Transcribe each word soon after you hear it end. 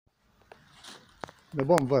Ne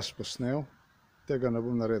bom vas posnel, tega ne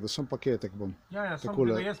bom naredil, sem paketek bom. Ja, samo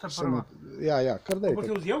Takole, da jeste samo, prva. kar Boste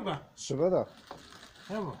dajte. vzel ga? Seveda,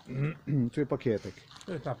 Evo, tu je paketek.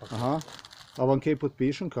 to je ta paket. Aha, a vam kaj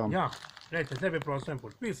podpišem kam? Ja, gledajte, zdaj bi prosim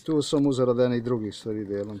podpis. Tu samo zaradi enih drugih stvari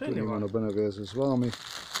delam, Saj tu ni nima važno. nobene veze z vami.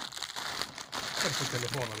 Kar po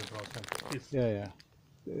telefonu bi prosim podpis. Ja.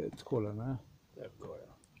 Takole, ne? Tako je.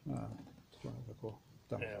 Ja, tako nekako.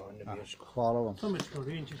 Tam. Evo, nebeško. Hvala vam. To mi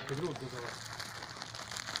škorinčiške drugega za vas.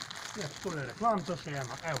 Ja, tole reklam, to še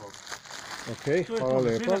eno, evo. Ok, To je hvala to,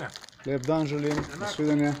 lepa. nasvidenje. Lep dan želim,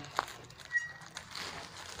 nasvidenje.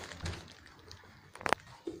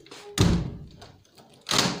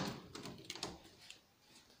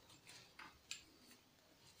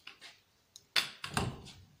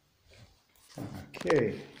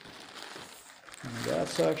 Okay, and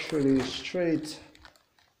that's actually straight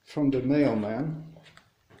from the mailman.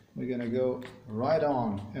 We're gonna go right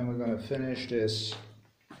on and we're gonna finish this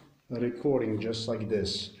recording just like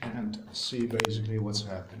this and see basically what's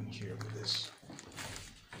happening here with this.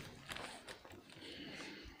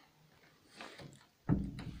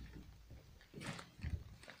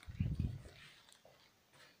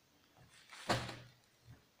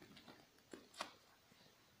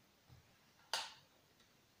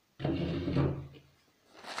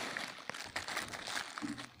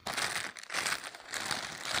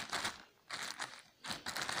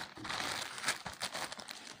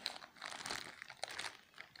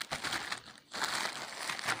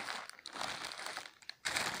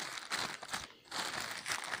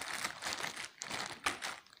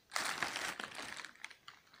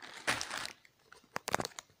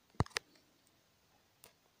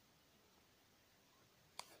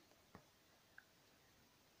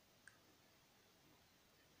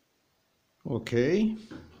 Okay.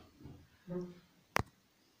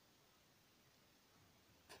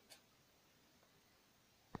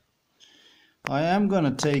 I am going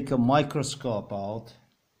to take a microscope out.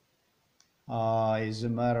 As a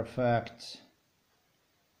matter of fact,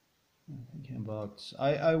 I'm thinking about,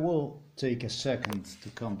 I will take a second to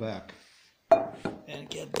come back and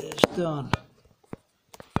get this done.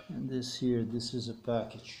 And this here, this is a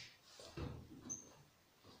package.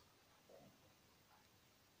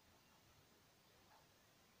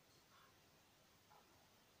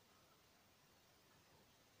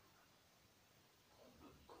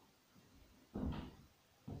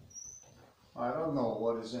 I don't know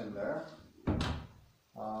what is in there,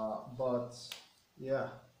 but yeah,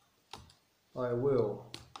 I will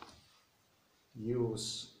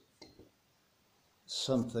use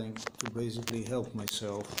something to basically help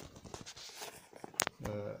myself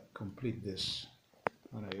complete this.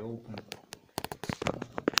 When I open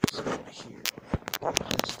this here,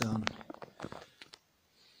 it's done.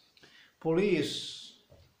 Police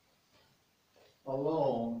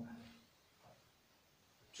alone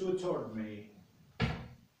tutored me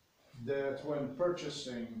that when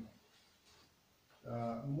purchasing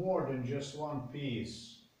more than just one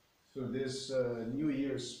piece through this New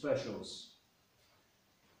Year's specials,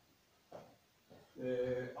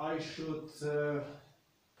 I should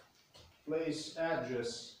place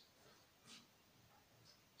address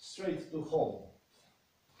straight to home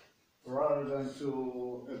rather than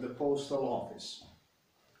to the postal office.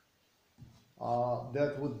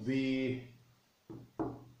 That would be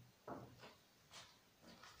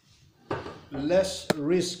less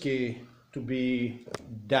risky to be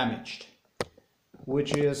damaged,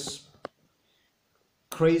 which is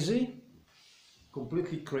crazy,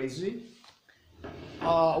 completely crazy,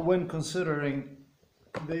 when considering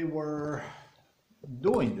they were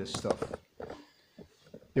doing this stuff.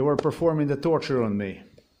 They were performing the torture on me,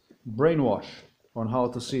 brainwash on how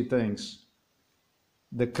to see things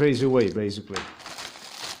the crazy way, basically.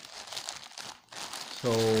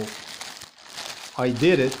 So I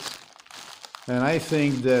did it. And I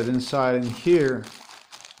think that inside in here,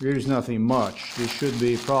 there's nothing much. There should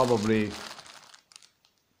be probably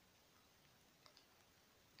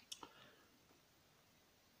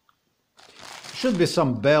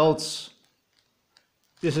some belts.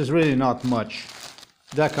 This is really not much.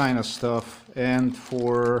 That kind of stuff. And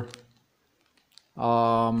for, yeah,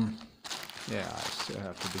 I still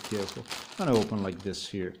have to be careful. I'm gonna open like this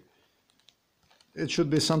here. It should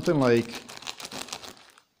be something like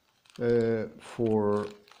for,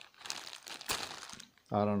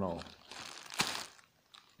 I don't know,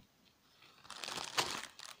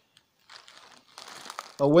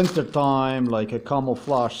 a winter time, like a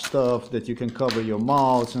camouflage stuff that you can cover your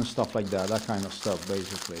mouths and stuff like that, that kind of stuff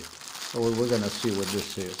basically. So we're gonna see what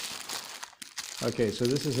this is. Okay, so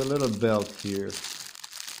this is a little belt here.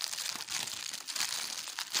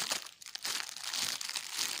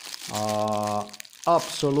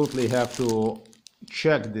 Absolutely have to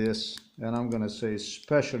check this, and I'm gonna say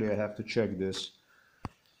especially I have to check this.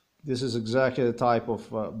 This is exactly the type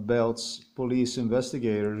of belts police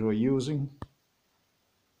investigators were using.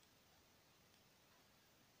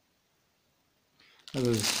 This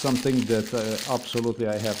is something that absolutely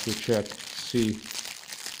I have to check, see,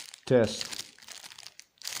 test.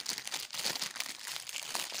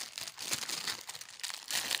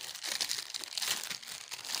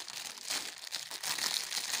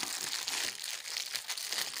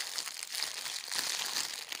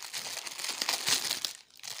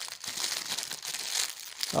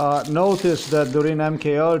 Notice that during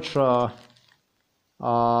MK Ultra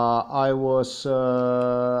I was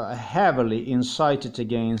heavily incited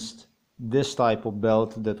against this type of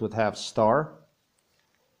belt that would have star.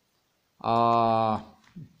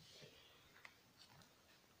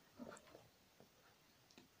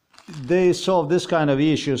 They solved this kind of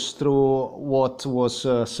issues through what was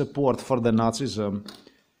support for the Nazism.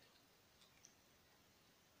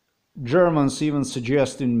 Germans even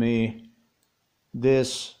suggesting me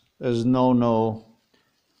this is no.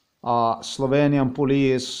 Slovenian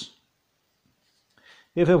police,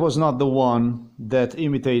 if it was not the one that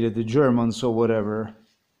imitated the Germans or whatever,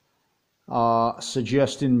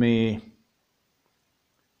 suggesting me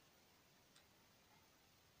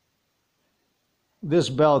this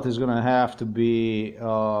belt is gonna have to be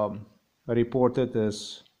reported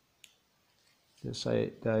as this.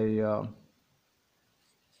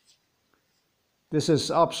 This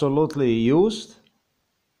is absolutely used.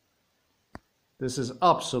 This is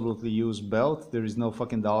absolutely used belt. There is no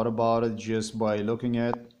fucking doubt about it just by looking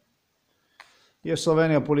at it. If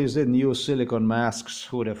Slovenian police didn't use silicone masks,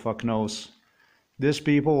 who the fuck knows? These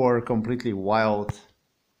people were completely wild.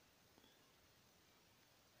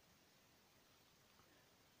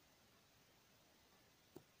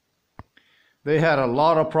 They had a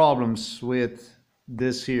lot of problems with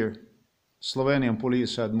this here. Slovenian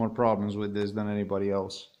police had more problems with this than anybody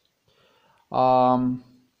else.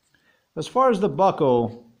 As far as the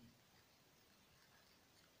buckle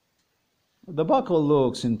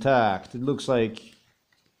looks intact. It looks like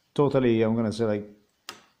totally, I'm gonna say, like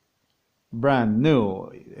brand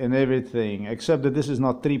new and everything, except that this is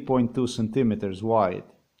not 3.2 centimeters wide.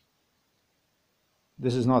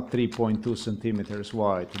 This is not 3.2 centimeters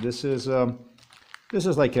wide. This is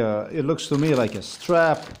like a, it looks to me like a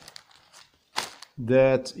strap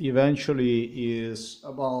that eventually is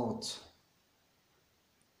about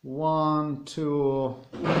 1 to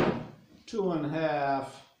 2.5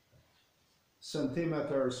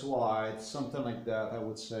 centimeters wide, something like that, I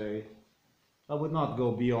would say. I would not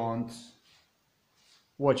go beyond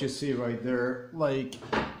what you see right there. Like,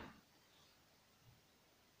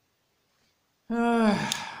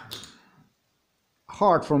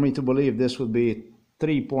 hard for me to believe this would be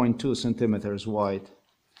 3.2 centimeters wide.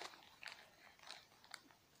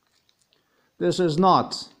 This is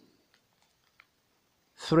not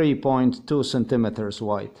 3.2 centimeters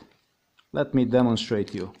wide. Let me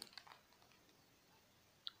demonstrate you.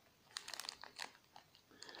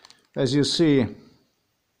 As you see,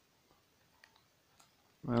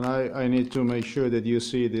 and I need to make sure that you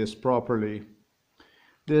see this properly.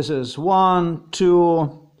 This is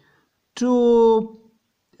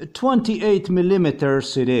 28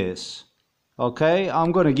 millimeters it is. Okay,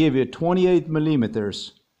 I'm gonna give you 28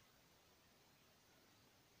 millimeters.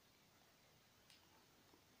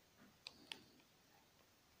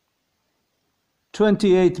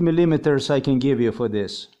 "28 millimeters I can give you for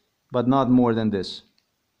this, but not more than this.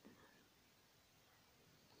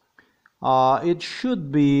 It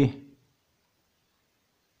should be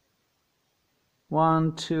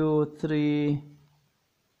 1, 2, 3.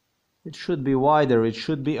 It should be wider. It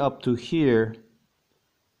should be up to here.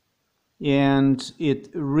 And it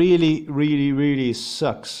really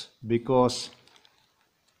sucks because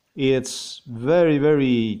it's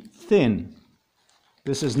very thin.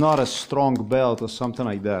 This is not a strong belt or something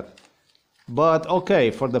like that. But okay,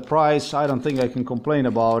 for the price, I don't think I can complain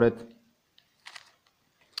about it.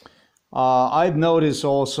 I've noticed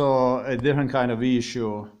also a different kind of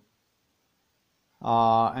issue,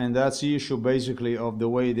 and that's the issue basically of the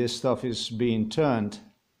way this stuff is being turned.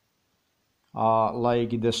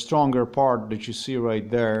 Like the stronger part that you see right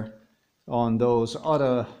there on those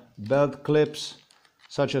other belt clips,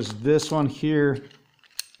 such as this one here,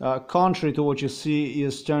 contrary to what you see,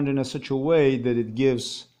 is turned in such a way that it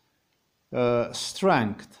gives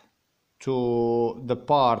strength to the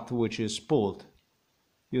part which is pulled.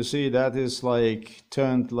 You see, that is like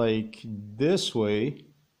turned like this way,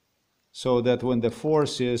 so that when the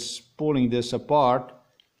force is pulling this apart,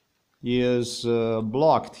 is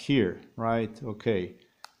blocked here, right? Okay,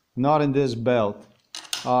 not in this belt.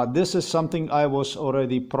 This is something I was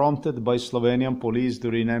already prompted by Slovenian police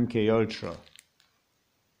during MK Ultra.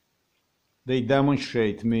 They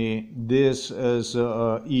demonstrate me this as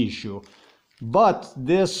an issue, but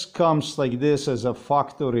this comes like this as a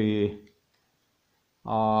factory,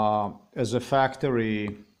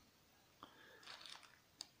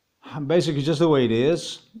 basically just the way it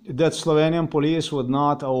is. That Slovenian police would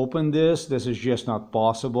not open this. This is just not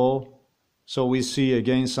possible. So we see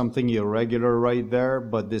again something irregular right there,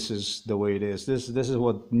 but this is the way it is. This is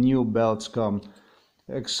what new belts come,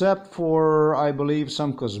 except for, I believe,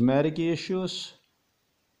 some cosmetic issues.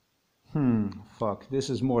 Fuck, this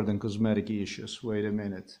is more than cosmetic issues. Wait a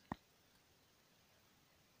minute.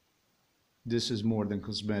 This is more than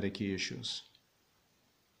cosmetic issues.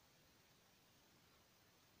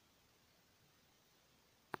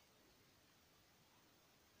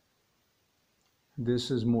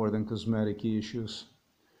 This is more than cosmetic issues.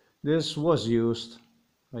 This was used,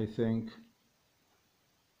 I think.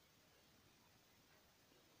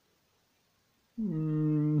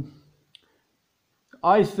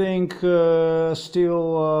 I think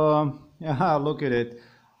still, yeah, look at it.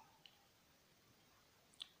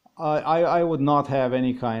 I would not have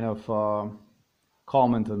any kind of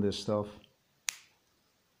comment on this stuff.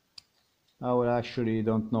 I would actually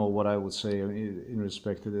don't know what I would say in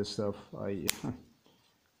respect to this stuff.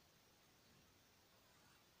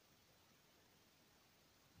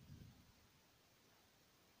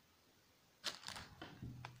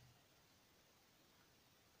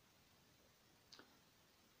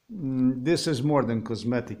 This is more than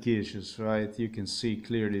cosmetic issues, right? You can see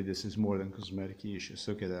clearly this is more than cosmetic issues.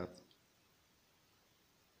 Look at that.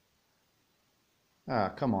 Ah,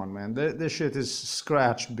 come on, man. This shit is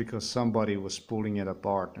scratched because somebody was pulling it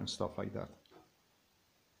apart and stuff like that.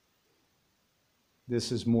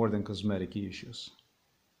 This is more than cosmetic issues.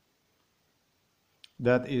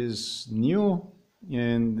 That is new,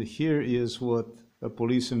 and here is what a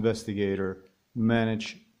police investigator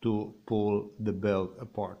managed to pull the belt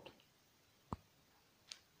apart.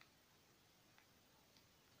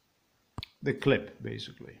 The clip,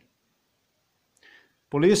 basically.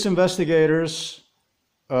 Police investigators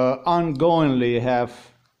ongoingly have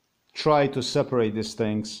tried to separate these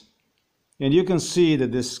things, and you can see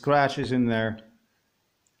that the scratches in there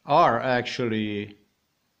are actually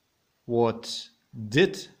what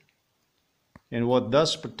did and what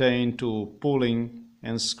does pertain to pulling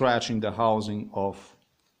and scratching the housing of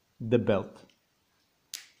the belt.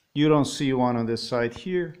 You don't see one on this side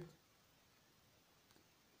here,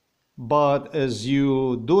 but as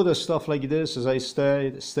you do the stuff like this, as I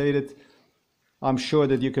stated, I'm sure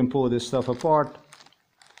that you can pull this stuff apart.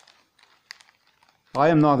 I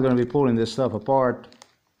am not going to be pulling this stuff apart.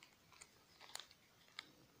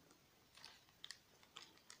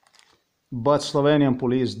 But Slovenian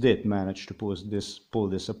police did manage to pull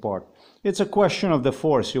this apart. It's a question of the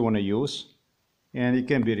force you want to use, and it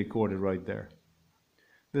can be recorded right there.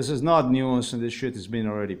 This is not news, and this shit has been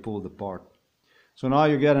already pulled apart. So now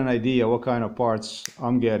you get an idea what kind of parts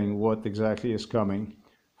I'm getting, what exactly is coming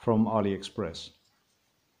from AliExpress.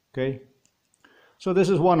 Okay? So this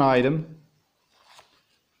is one item.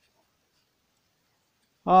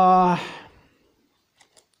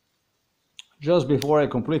 Just before I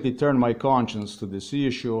completely turn my conscience to this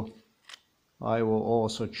issue, I will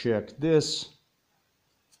also check this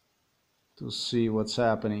to see what's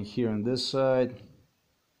happening here on this side.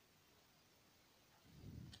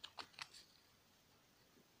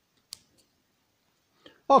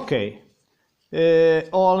 Okay,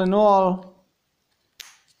 all in all,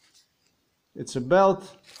 it's a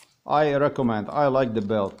belt. I recommend. I like the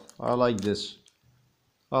belt. I like this.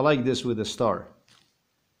 I like this with a star.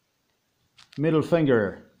 Middle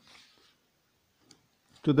finger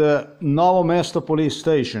to the Novo Mesto police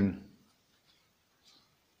station,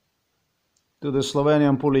 to the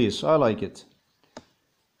Slovenian police. I like it.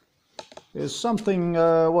 There's something,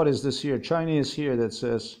 what is this here? Chinese here that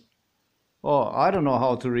says, oh, I don't know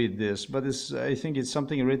how to read this, but I think it's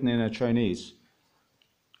something written in a Chinese.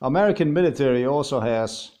 American military also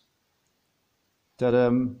has that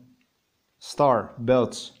star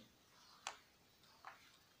belts.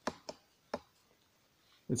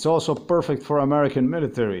 It's also perfect for American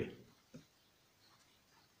military.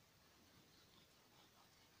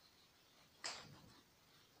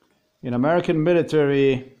 In American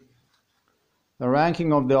military, the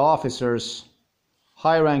ranking of the officers,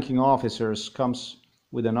 high-ranking officers, comes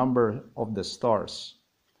with a number of the stars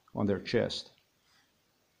on their chest.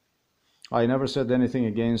 I never said anything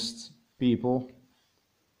against people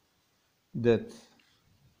that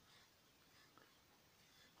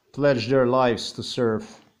pledge their lives to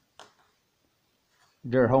serve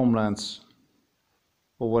their homelands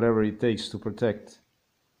or whatever it takes to protect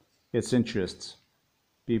its interests.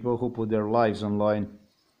 People who put their lives on line.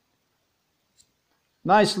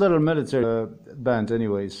 Nice little military band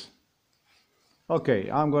anyways. Okay,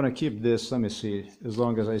 I'm gonna keep this, let me see, as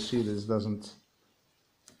long as I see this doesn't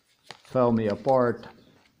fall me apart.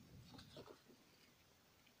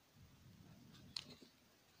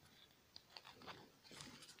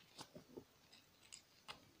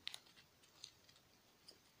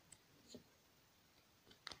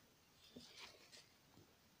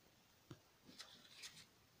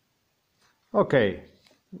 Okay,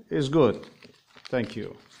 it's good. Thank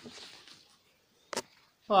you.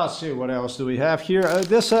 Let's see what else do we have here.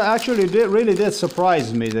 This actually really did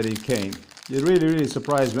surprise me that it came. It really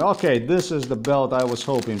surprised me. Okay, this is the belt I was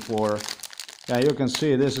hoping for. Yeah, you can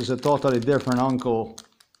see this is a totally different uncle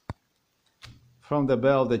from the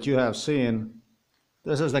belt that you have seen.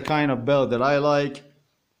 This is the kind of belt that I like.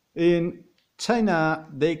 In China,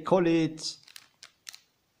 they call it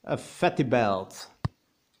a fatty belt.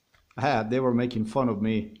 They were making fun of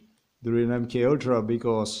me during MK Ultra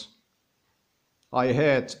because I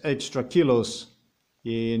had extra kilos,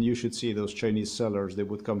 and you should see those Chinese sellers. They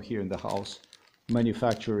would come here in the house.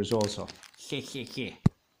 Manufacturers also.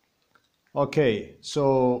 Okay,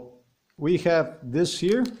 so we have this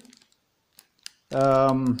here.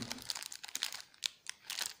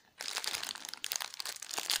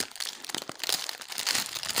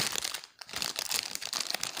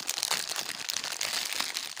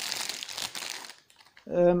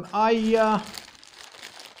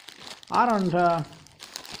 I don't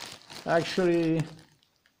actually.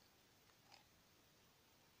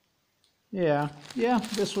 Yeah,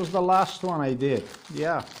 this was the last one I did.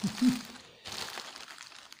 Yeah.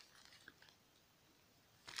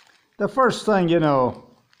 The first thing, you know,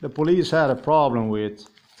 the police had a problem with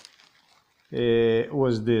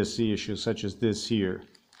was this issue, such as this here.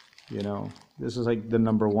 You know, this is like the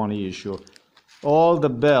 #1 issue. All the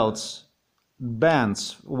belts,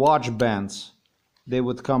 bands, watch bands, they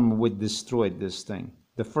would come with destroyed this thing.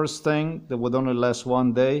 The first thing that would only last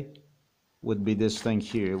 1 day would be this thing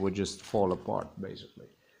here. It would just fall apart, basically.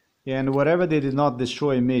 And whatever they did not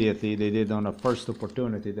destroy immediately, they did on the first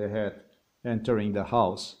opportunity they had entering the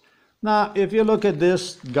house. Now, if you look at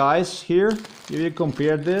this, guys, here, if you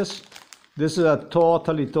compare this, this is a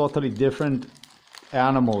totally different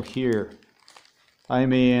animal here. I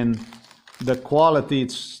mean, the quality,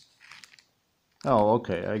 it's... Oh,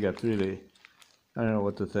 okay, I got really... I don't know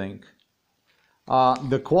what to think.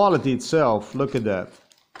 The quality itself, look at that.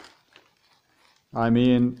 I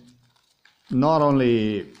mean, not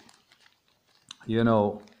only, you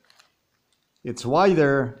know, it's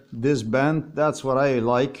wider, this band, that's what I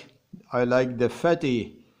like. I like the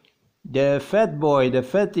fatty, the fat boy, the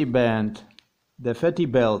fatty band, the fatty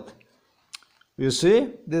belt. You see,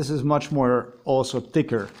 this is much more also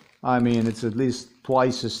thicker. I mean, it's at least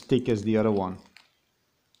twice as thick as the other one.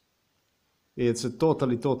 It's a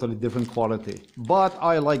totally different quality. But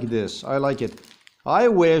I like this, I like it. I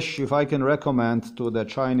wish if I can recommend to the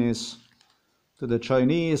Chinese,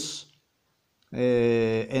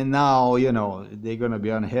 and now, you know, they're gonna be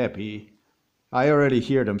unhappy. I already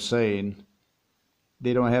hear them saying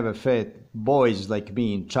they don't have a fat boys like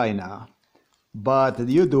me in China, but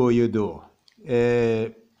you do.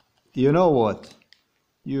 You know what?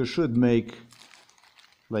 You should make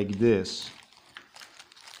like this.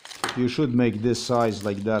 You should make this size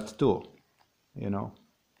like that too, you know.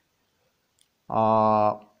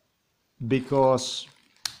 Because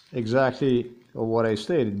exactly what I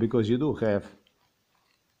stated, because you do have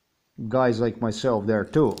guys like myself there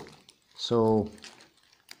too. So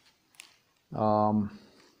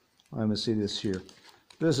let me see this here.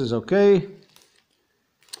 This is okay,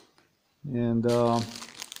 and are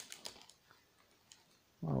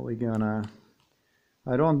we gonna,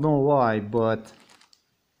 I don't know why, but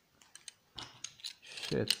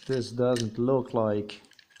shit, this doesn't look like.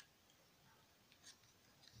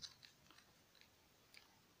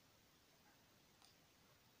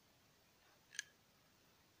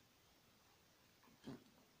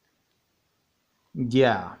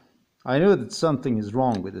 Yeah, I know that something is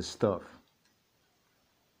wrong with this stuff.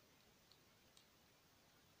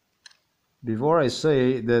 Before I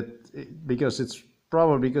say that, because it's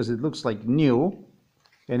probably because it looks like new,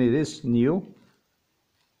 and it is new.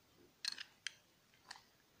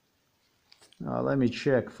 Let me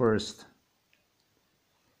check first.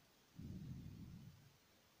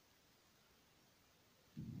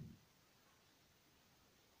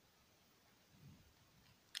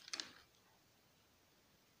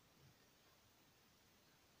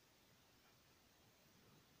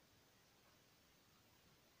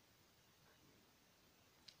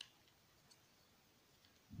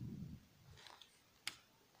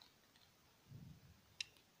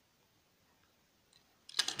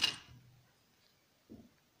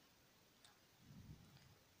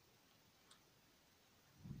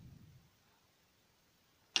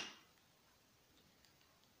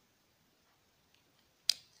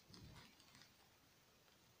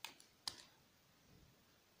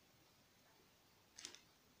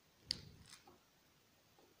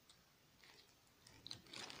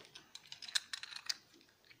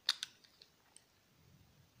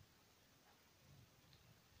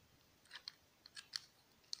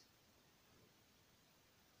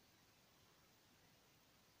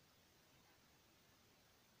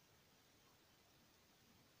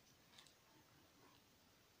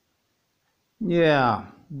 Yeah,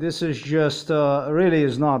 this is just really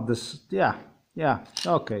is not this. Yeah, yeah,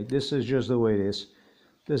 okay, this is just the way it is.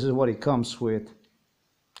 This is what it comes with.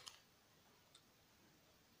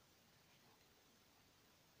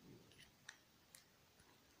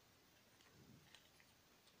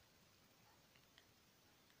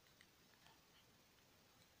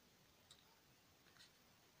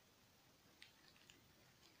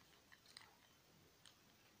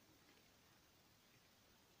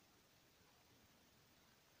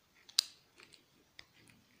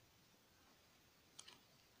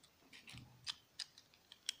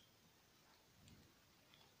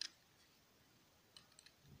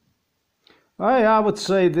 I would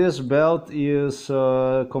say this belt is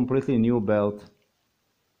a completely new belt.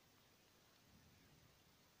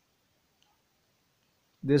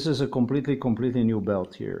 This is a completely new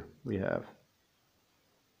belt here we have.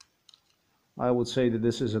 I would say that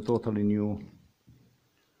this is a totally new.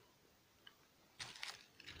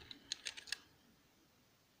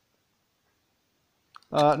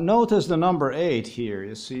 Notice the number 8 here,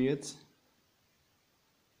 you see it?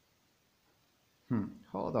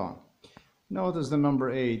 Hold on. Notice the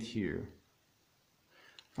number 8 here.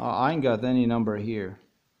 I ain't got any number here.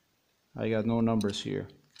 I got no numbers here.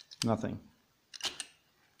 Nothing.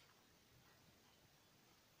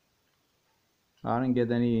 I didn't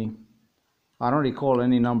get any. I don't recall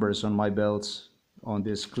any numbers on my belts on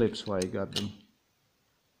these clips where I got them.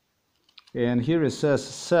 And here it says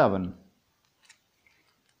 7.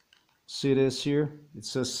 See this here? It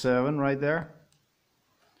says 7 right there.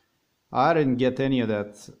 I didn't get any of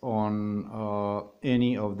that on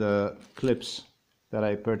any of the clips that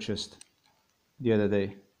I purchased the other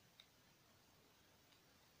day.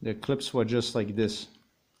 The clips were just like this,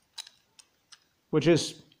 which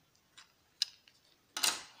is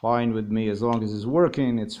fine with me. As long as it's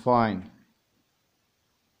working, it's fine.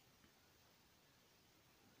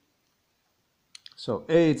 So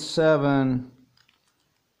 8, 7,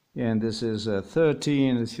 and this is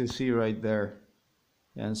 13, as you see right there,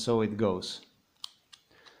 and so it goes.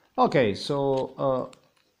 Okay, so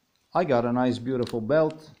I got a nice beautiful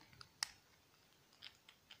belt.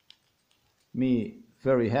 Me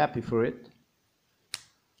very happy for it.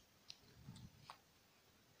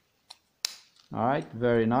 All right,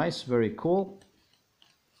 very nice, very cool.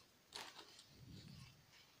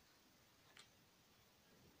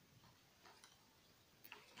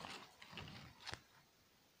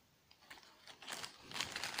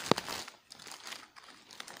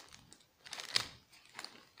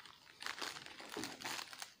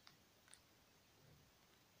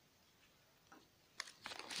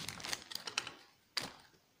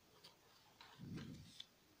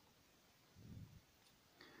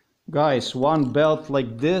 Guys, one belt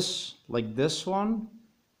like this one,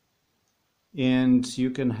 and you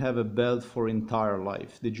can have a belt for entire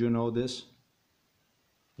life. Did you know this?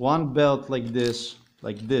 One belt like this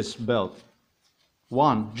belt.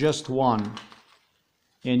 One, just one.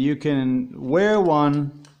 And you can wear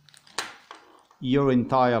one, your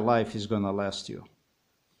entire life is gonna last you.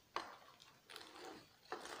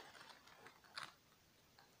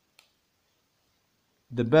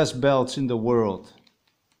 The best belts in the world.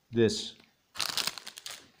 This.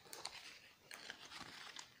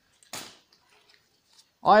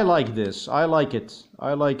 I like this. I like it.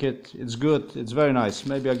 I like it. It's good. It's very nice.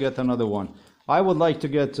 Maybe I'll get another one. I would like to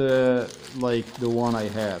get like the one I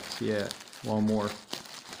had. Yeah, one more.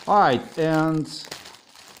 All right, and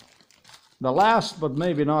the last, but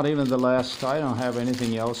maybe not even the last. I don't have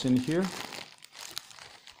anything else in here.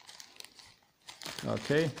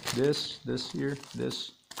 Okay, this here,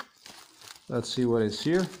 this. Let's see what is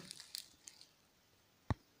here.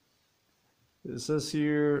 It says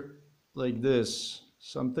here like this.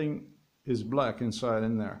 Something is black inside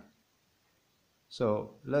in there.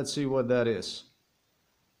 So let's see what that is.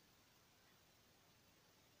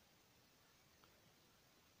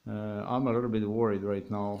 I'm a little bit worried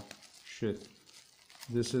right now. Shit.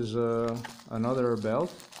 This is another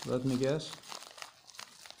belt, let me guess.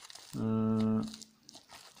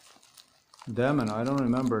 Damn it, I don't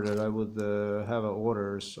remember that I would have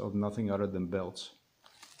orders of nothing other than belts.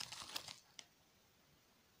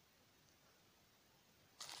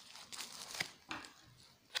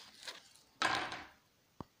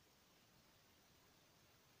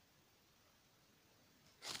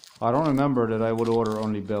 I don't remember that I would order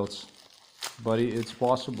only belts, but it's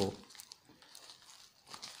possible.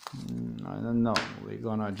 I don't know. We're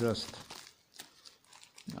gonna just.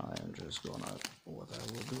 I'm just gonna. What I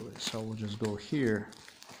will do is I will just go here.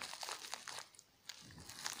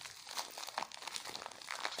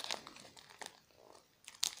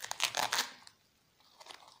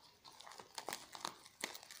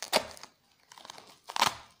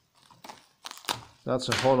 That's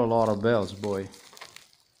a whole lot of belts, boy.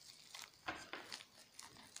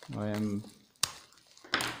 And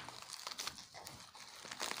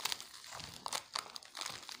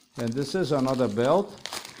this is another belt.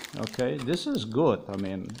 Okay, this is good. I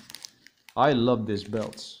mean, I love these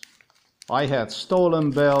belts. I had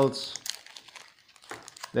stolen belts.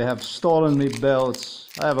 They have stolen me belts.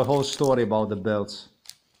 I have a whole story about the belts.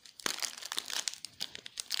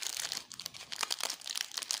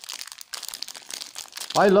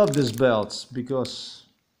 I love these belts because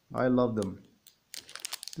I love them.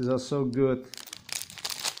 These are so good.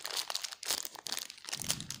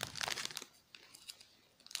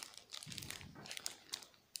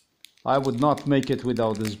 I would not make it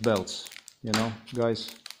without these belts, you know,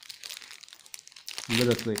 guys.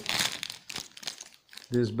 Literally.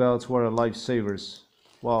 These belts were lifesavers.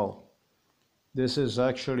 Wow. This is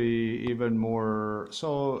actually even more.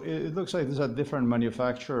 So it looks like these are different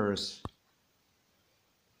manufacturers.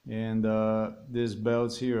 And these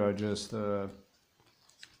belts here are just from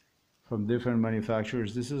different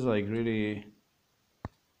manufacturers. This is like really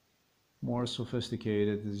more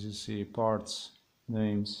sophisticated, as you see, parts,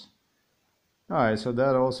 names. All right, so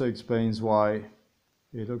that also explains why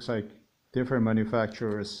it looks like different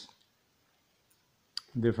manufacturers,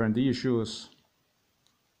 different issues.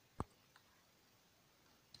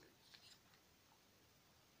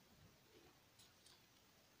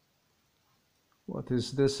 What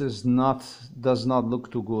is this? Is not, does not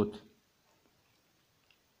look too good.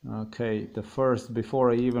 Okay,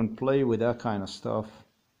 before I even play with that kind of stuff,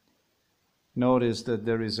 notice that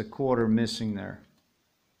there is a quarter missing there.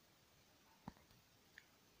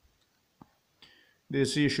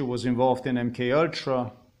 This issue was involved in MK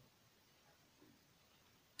Ultra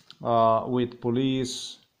with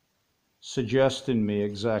police suggesting me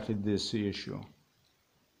exactly this issue.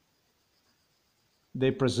 They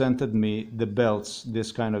presented me the belts,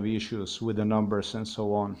 this kind of issues with the numbers and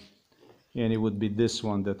so on, and it would be this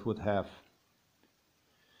one that would have.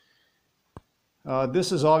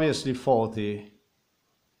 This is obviously faulty.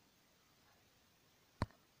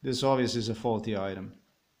 This obviously is a faulty item.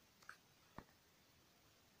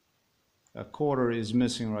 A quarter is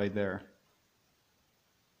missing right there.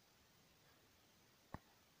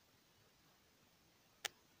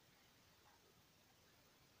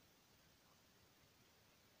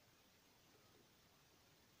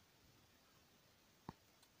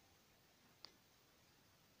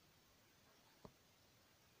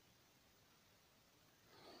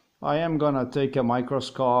 I am gonna take a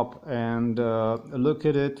microscope and look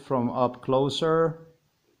at it from up closer.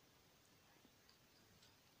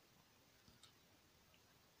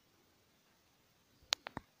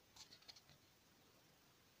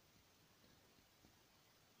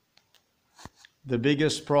 The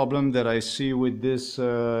biggest problem that I see with this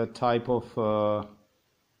type of,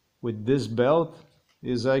 with this belt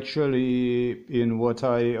is actually in what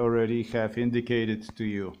I already have indicated to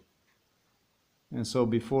you. And so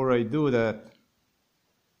before I do that,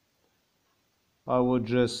 I would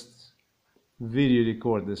just video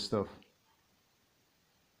record this stuff.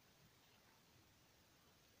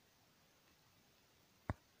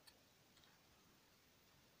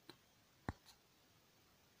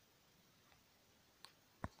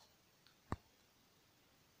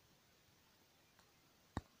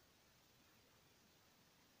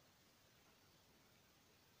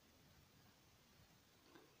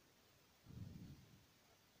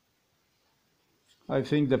 I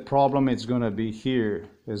think the problem is going to be here,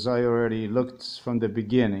 as I already looked from the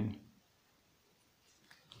beginning.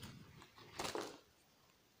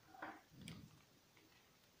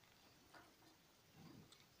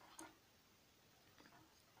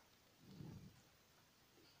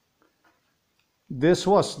 This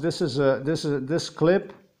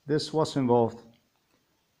clip, this was involved.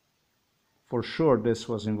 For sure, this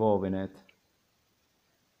was involved in it.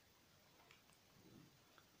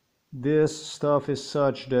 This stuff is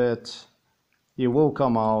such that it will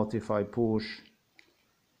come out if I push.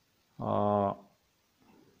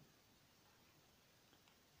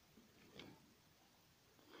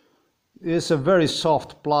 It's a very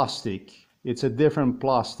soft plastic. It's a different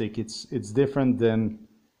plastic. It's different than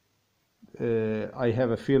I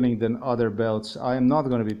have a feeling than other belts. I am not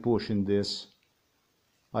going to be pushing this.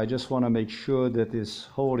 I just want to make sure that it's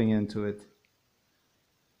holding into it.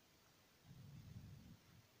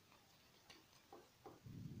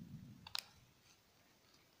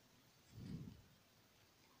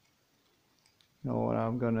 Now what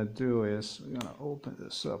I'm going to do is I'm going to open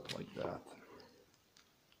this up like that.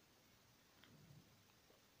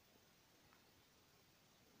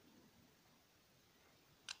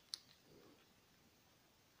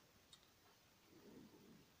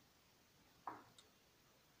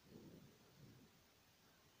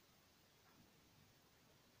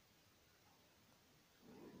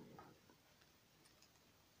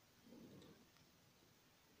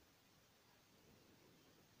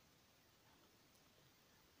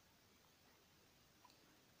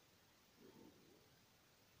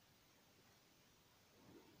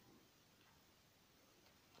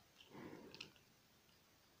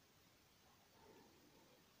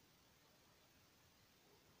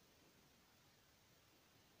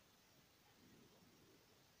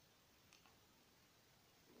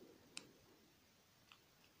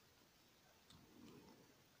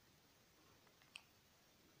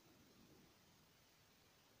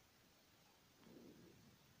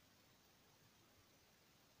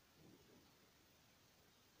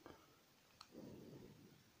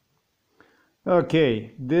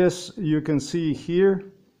 Okay, this you can see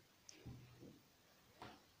here.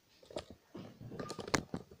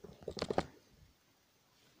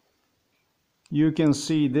 You can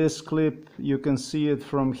see this clip, you can see it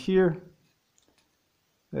from here.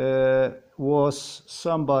 Was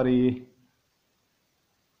somebody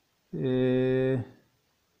let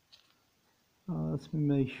me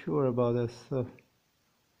make sure about that stuff.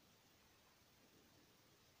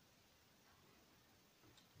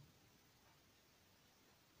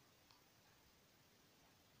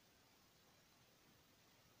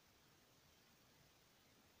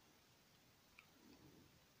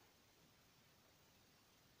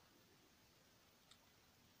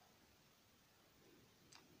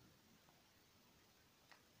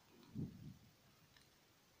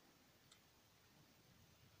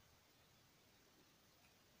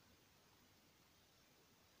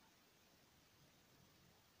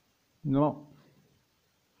 No,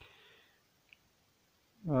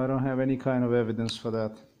 I don't have any kind of evidence for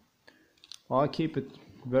that. I'll keep it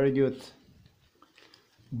very good.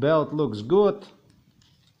 Belt looks good.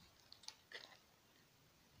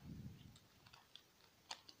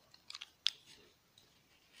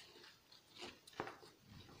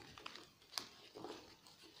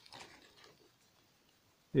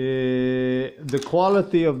 The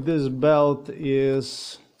quality of this belt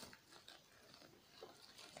is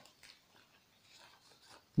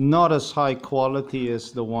not as high quality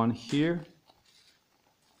as the one here.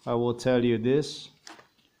 I will tell you this.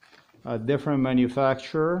 A different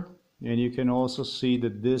manufacturer, and you can also see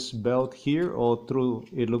that this belt here, all through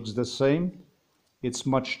it looks the same. It's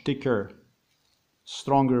much thicker,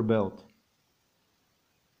 stronger belt.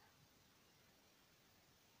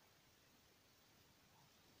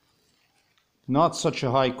 Not such a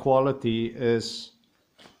high quality as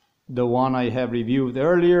the one I have reviewed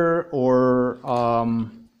earlier, or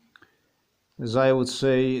as I would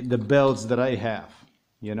say, the belts that I have,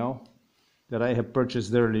 you know, that I have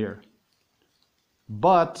purchased earlier.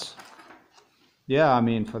 But yeah, I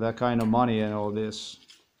mean, for that kind of money and all this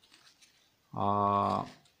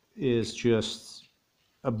is just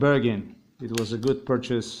a bargain. It was a good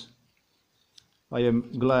purchase. I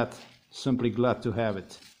am glad, simply glad to have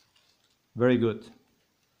it. Very good.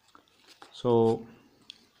 So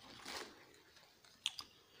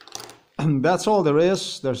that's all there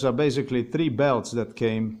is. There's basically 3 belts that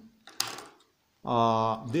came.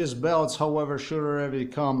 These belts, however, should have already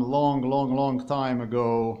come long time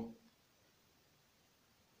ago.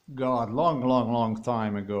 God, long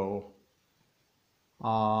time ago.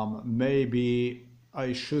 Maybe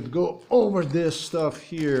I should go over this stuff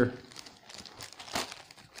here.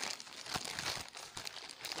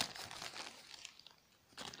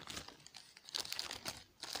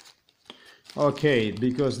 Okay,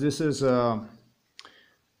 because this is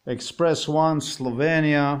Express 1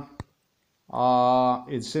 Slovenia.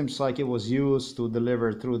 It seems like it was used to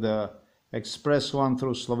deliver through the Express 1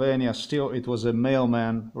 through Slovenia. Still, it was a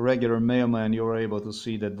mailman, regular mailman. You were able to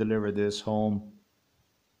see that delivered this home.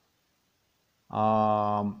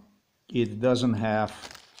 It doesn't have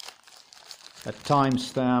a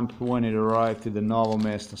timestamp when it arrived to the Novo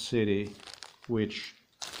Mesto city, which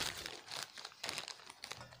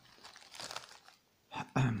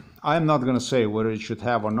I'm not going to say whether it should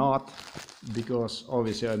have or not, because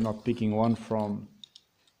obviously I'm not picking one from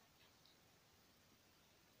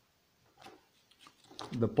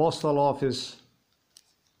the postal office,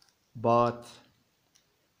 but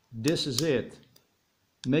this is it.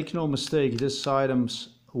 Make no mistake, these items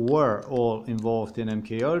were all involved in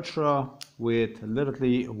MK Ultra, with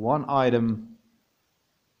literally one item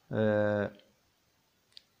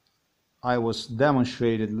I was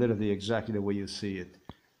demonstrated literally exactly the way you see it,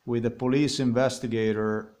 with a police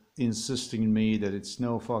investigator insisting me that it's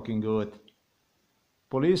no fucking good.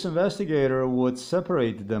 Police investigator would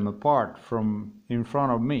separate them apart from in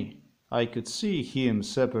front of me. I could see him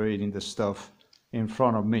separating the stuff in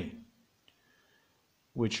front of me.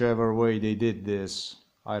 Whichever way they did this,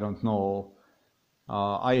 I don't know.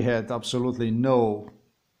 I had absolutely no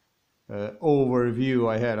overview.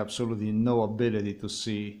 I had absolutely no ability to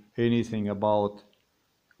see anything about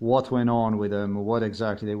what went on with them, what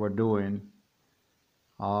exactly they were doing.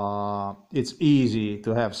 It's easy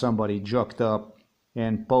to have somebody jucked up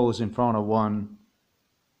and pose in front of one,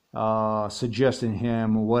 suggesting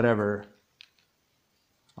him whatever.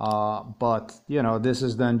 But you know, this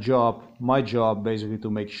is then my job basically, to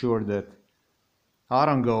make sure that I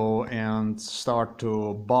don't go and start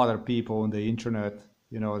to bother people on the internet,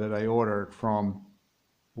 you know, that I ordered from,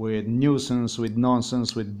 with nuisance, with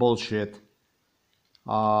nonsense, with bullshit.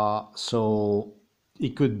 So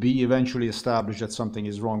it could be eventually established that something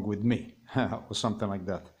is wrong with me. or something like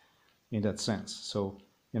that, in that sense. So,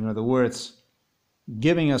 in other words,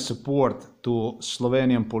 giving a support to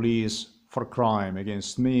Slovenian police for crime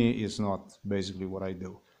against me is not basically what I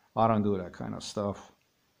do. I don't do that kind of stuff.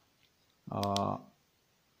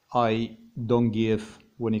 I don't give,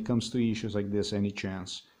 when it comes to issues like this, any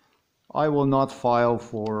chance. I will not file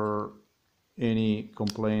for any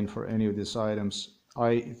complaint for any of these items.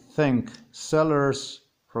 I thank sellers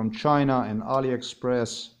from China and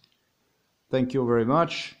AliExpress. Thank you very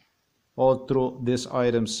much. All through these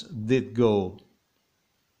items did go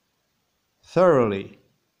thoroughly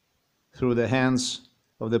through the hands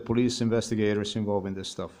of the police investigators involved in this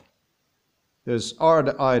stuff. These are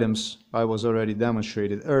the items I was already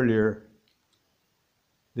demonstrated earlier.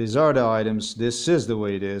 These are the items. This is the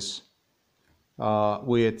way it is.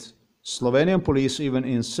 With Slovenian police even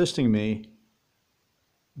insisting me,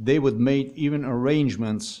 they would make even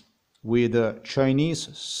arrangements with the Chinese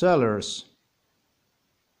sellers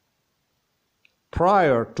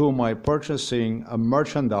prior to my purchasing a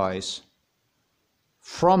merchandise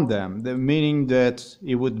from them, meaning that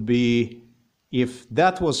it would be, if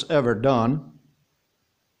that was ever done,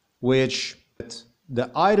 which the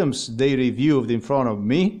items they reviewed in front of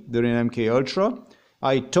me during MK Ultra,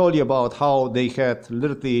 I told you about how they had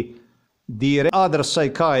literally the other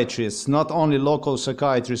psychiatrists, not only local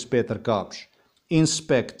psychiatrist Peter Kapsch,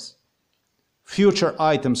 inspect future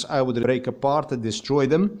items I would break apart and destroy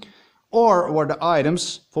them, or were the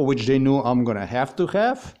items for which they knew I'm gonna have to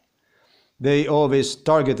have. They always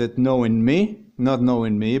targeted knowing me, not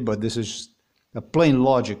knowing me, but this is a plain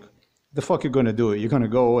logic. The fuck you gonna do? You're gonna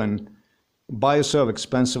go and buy yourself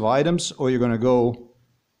expensive items, or you're gonna go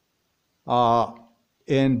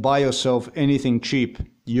and buy yourself anything cheap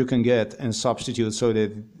you can get and substitute so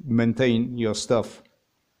that maintain your stuff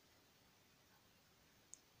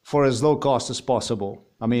for as low cost as possible.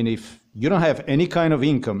 I mean, if you don't have any kind of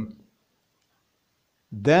income,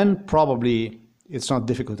 then probably it's not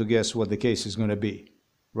difficult to guess what the case is going to be,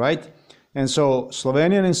 right? And so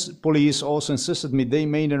Slovenian police also insisted me they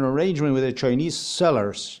made an arrangement with the Chinese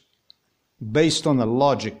sellers based on a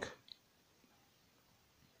logic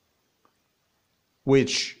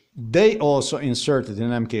which they also inserted in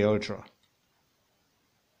MK Ultra.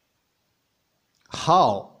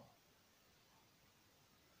 How?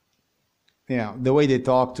 Yeah, the way they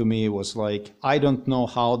talked to me was like, I don't know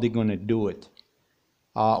how they're going to do it.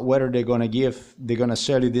 Whether they're going to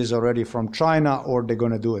sell you this already from China or they're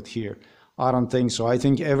going to do it here. I don't think so. I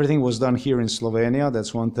think everything was done here in Slovenia.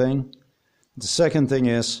 That's one thing. The second thing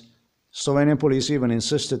is, Slovenian police even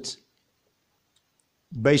insisted,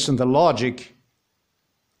 based on the logic,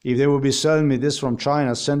 if they would be selling me this from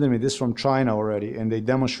China, sending me this from China already, and they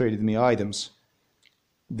demonstrated me items,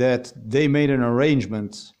 that they made an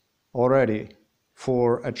arrangement already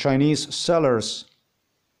for a Chinese sellers,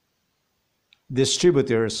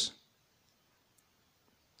 distributors,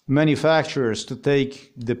 manufacturers to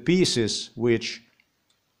take the pieces which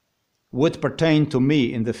would pertain to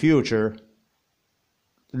me in the future,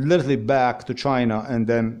 literally back to China and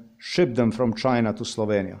then ship them from China to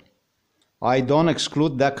Slovenia. I don't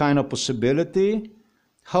exclude that kind of possibility.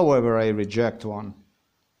 However, I reject one.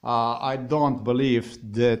 I don't believe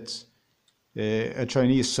that a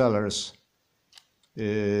Chinese sellers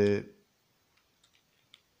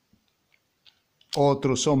or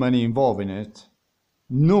through so many involved in it,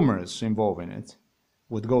 numerous involved in it,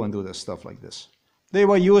 would go and do this stuff like this. They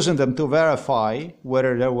were using them to verify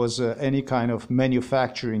whether there was any kind of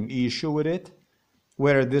manufacturing issue with it,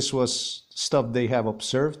 whether this was stuff they have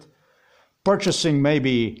observed. Purchasing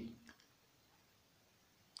maybe,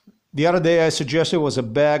 the other day I suggested was a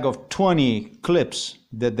bag of 20 clips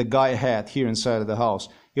that the guy had here inside of the house.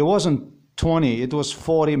 It wasn't 20, it was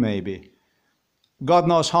 40 maybe. God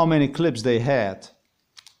knows how many clips they had.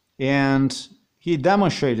 And he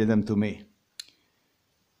demonstrated them to me.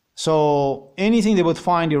 So anything they would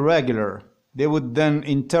find irregular, they would then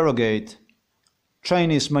interrogate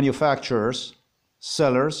Chinese manufacturers,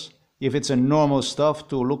 sellers, if it's a normal stuff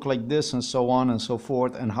to look like this and so on and so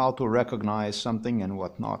forth, and how to recognize something and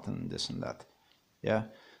whatnot and this and that. Yeah.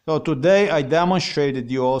 So today I demonstrated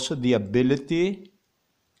you also the ability,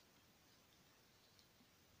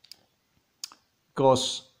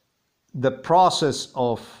 because the process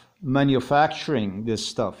of manufacturing this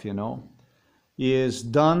stuff, you know, is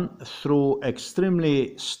done through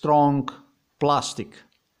extremely strong plastic.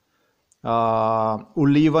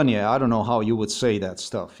 Ulivanje, I don't know how you would say that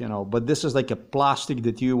stuff, you know, but this is like a plastic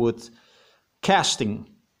that you would, casting,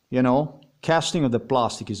 you know, casting of the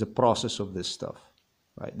plastic is a process of this stuff,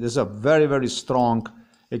 right? This is a very, very strong,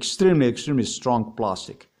 extremely, extremely strong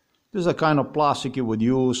plastic. This is a kind of plastic you would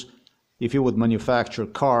use if you would manufacture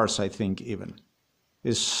cars, I think even,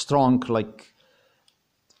 is strong like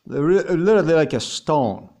literally like a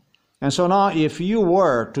stone. And so now if you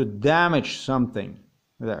were to damage something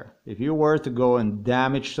there, if you were to go and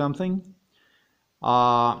damage something,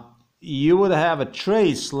 you would have a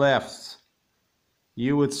trace left.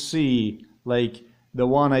 You would see like the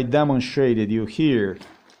one I demonstrated you here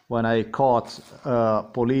when I caught a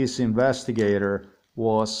police investigator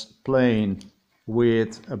was playing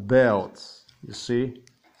with a belt. You see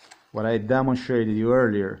what I demonstrated you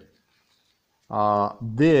earlier.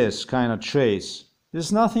 This kind of trace,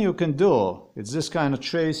 there's nothing you can do. It's this kind of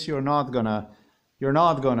trace. You're not gonna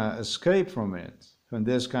escape from it, from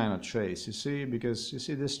this kind of trace. You see, because you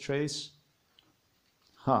see this trace.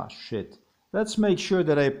 Shit. Let's make sure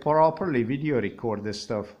that I properly video record this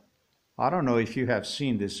stuff. I don't know if you have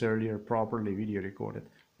seen this earlier, properly video recorded.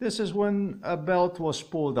 This is when a belt was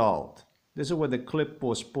pulled out. This is where the clip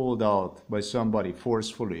was pulled out by somebody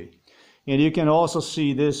forcefully. And you can also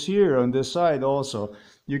see this here on this side also.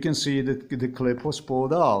 You can see that the clip was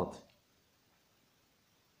pulled out.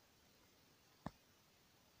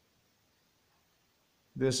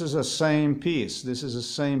 This is the same piece. This is the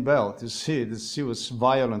same belt. You see, she was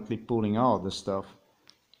violently pulling out the stuff.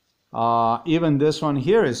 Even this one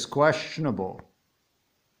here is questionable.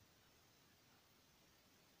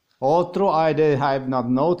 Although I have not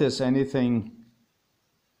noticed anything.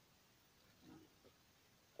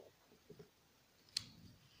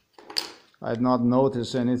 I had not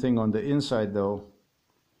noticed anything on the inside though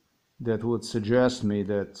that would suggest me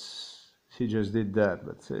that he just did that,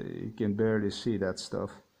 but you can barely see that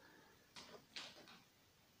stuff.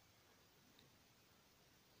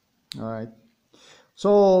 All right.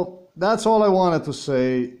 So that's all I wanted to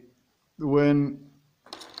say. When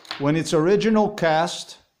it's original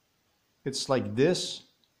cast, it's like this,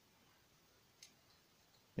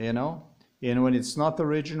 you know, and when it's not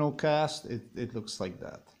original cast, it looks like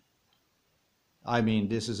that. I mean,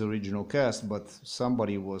 this is original cast, but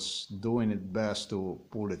somebody was doing it best to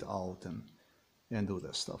pull it out and do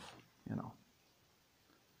that stuff, you know.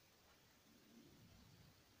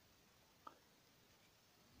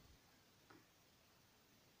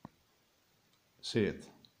 See it.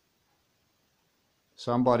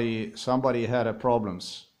 Somebody had a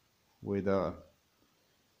problems with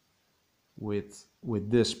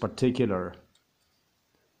this particular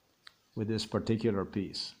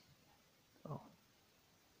piece.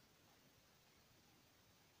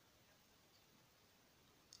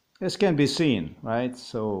 This can be seen, right?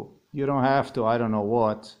 So you don't have to, I don't know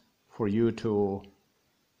what, for you to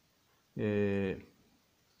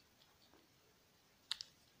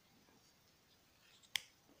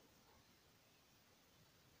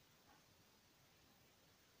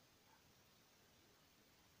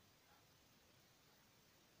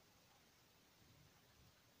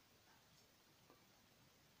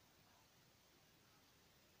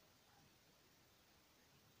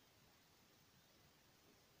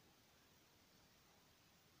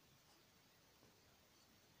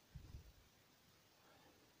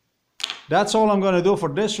that's all I'm going to do for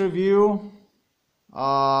this review.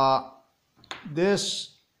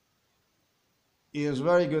 This is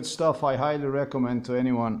very good stuff. I highly recommend to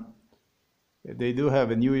anyone. They do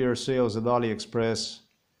have a New Year sales at AliExpress,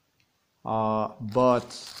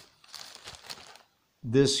 but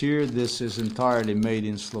this year this is entirely made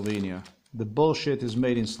in Slovenia. The bullshit is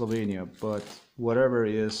made in Slovenia, but whatever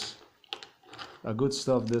is a good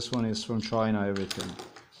stuff, this one is from China, everything.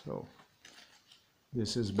 So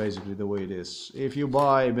this is basically the way it is. If you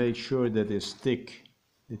buy, make sure that it's thick,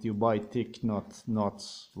 that you buy thick, not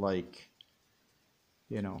like,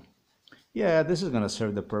 you know. Yeah, this is gonna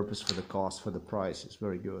serve the purpose for the cost, for the price. It's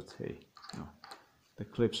very good. Hey, you know, the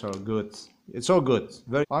clips are good. It's all good.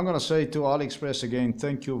 I'm gonna say to AliExpress again,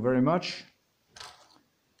 thank you very much.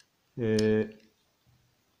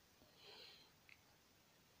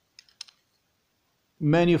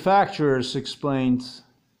 Manufacturers explained,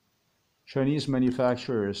 Chinese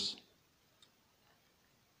manufacturers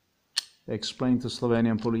explained to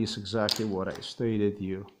Slovenian police exactly what I stated to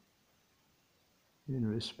you in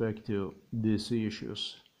respect to these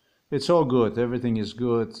issues. It's all good. Everything is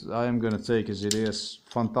good. I am going to take as it is.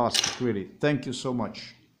 Fantastic, really. Thank you so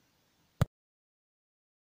much.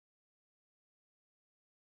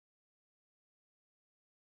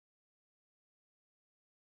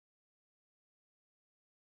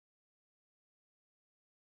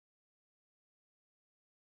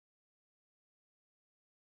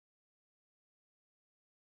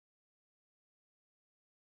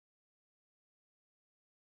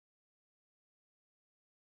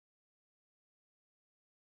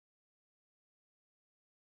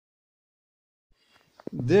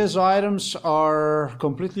 These items are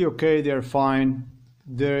completely okay, they're fine.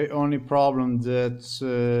 The only problem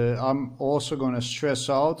that I'm also going to stress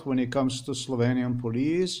out when it comes to Slovenian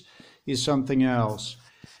police is something else.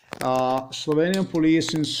 Slovenian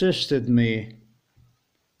police insisted me,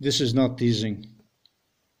 this is not teasing.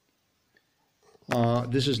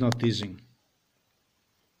 This is not teasing.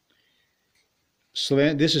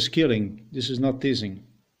 This is killing. This is not teasing.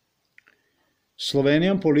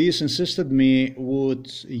 Slovenian police insisted me would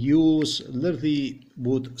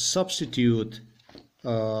substitute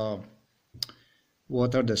what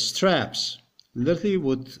are the straps. Literally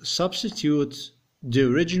would substitute the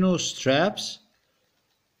original straps,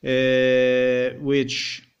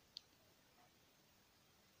 which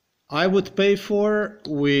I would pay for,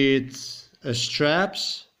 with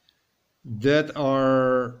straps that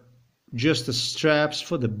are just the straps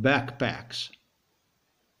for the backpacks.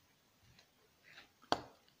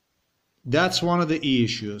 That's one of the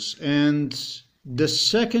issues. And the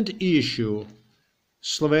second issue,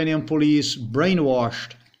 Slovenian police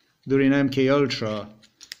brainwashed during MK Ultra,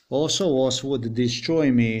 also was would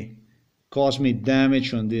destroy me, cause me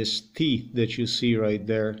damage on these teeth that you see right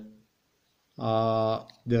there.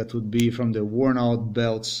 That would be from the worn out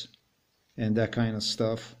belts and that kind of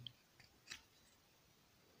stuff.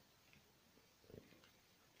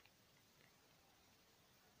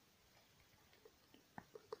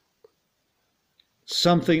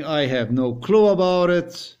 Something I have no clue about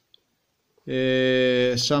it,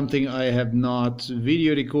 something I have not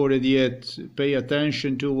video recorded yet, pay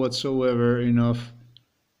attention to whatsoever enough,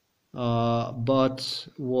 but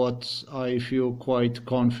what I feel quite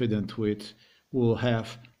confident with, will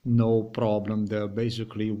have no problem there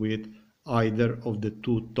basically with either of the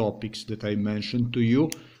two topics that I mentioned to you,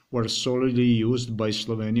 were solely used by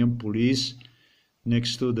Slovenian police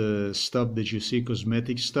next to the stuff that you see,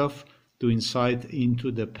 cosmetic stuff, to incite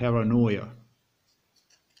into the paranoia.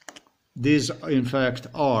 These, in fact,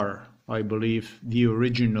 are, I believe, the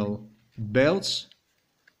original belts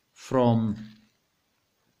from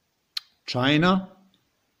China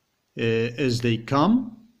as they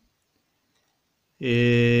come,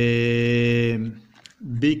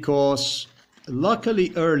 because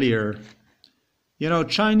luckily earlier, you know,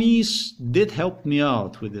 Chinese did help me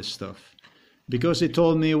out with this stuff. Because they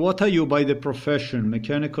told me, what are you by the profession?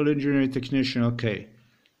 Mechanical engineering technician. Okay.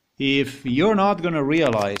 If you're not going to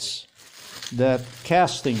realize that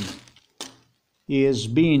casting is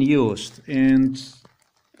being used and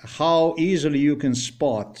how easily you can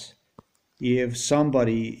spot if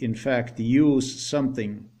somebody, in fact, used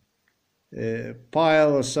something,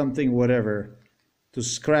 pile or something, whatever, to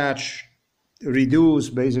scratch, reduce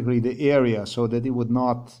basically the area so that it would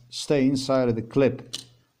not stay inside of the clip,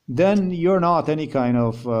 then you're not any kind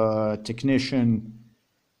of technician,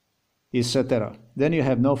 etc. Then you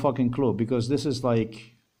have no fucking clue, because this is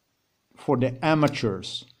like for the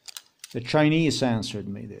amateurs. The Chinese answered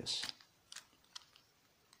me this.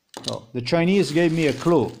 So the Chinese gave me a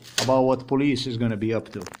clue about what police is going to be up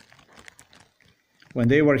to when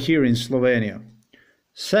they were here in Slovenia.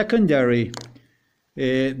 Secondary,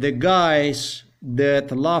 the guys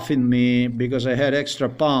that laughed at me because I had extra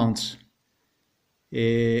pounds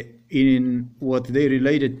in what they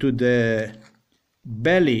related to the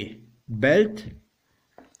belly belt,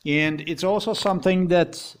 and it's also something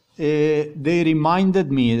that they reminded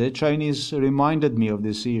me, the Chinese reminded me of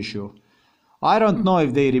this issue. I don't know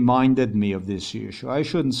if they reminded me of this issue. I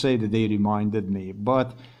shouldn't say that they reminded me,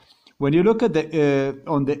 but when you look at the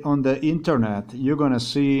on the internet, you're gonna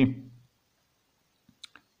see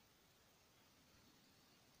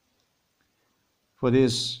for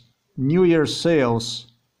this New Year sales,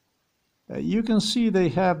 you can see they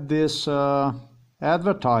have this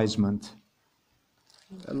advertisement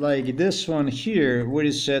like this one here, where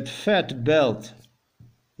it said fat belt,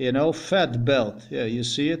 you know, fat belt. Yeah, you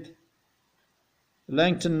see it?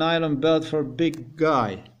 Langton nylon belt for big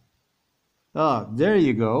guy. Ah, there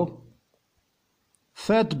you go.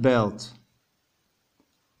 Fat belt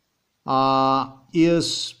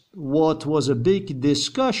is what was a big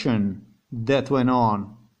discussion that went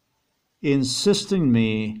on, insisting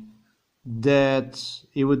me that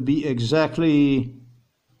it would be exactly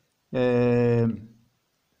there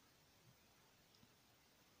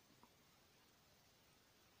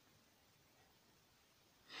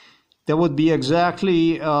would be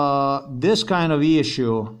exactly this kind of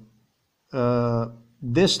issue,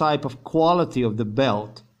 this type of quality of the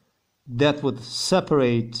belt that would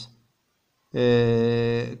separate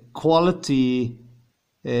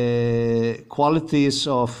qualities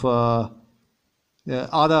of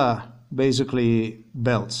other basically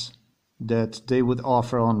belts that they would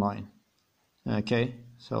offer online. Okay,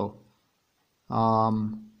 So I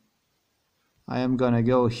am gonna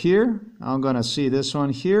go here. I'm gonna see this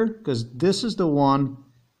one here because this is the one,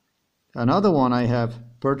 another one I have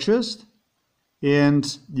purchased,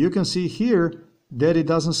 and you can see here that it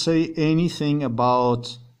doesn't say anything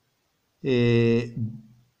about a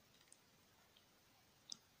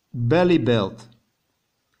belly belt,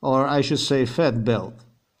 or I should say fat belt.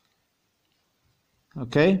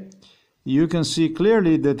 Okay, you can see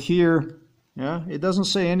clearly that here, yeah, it doesn't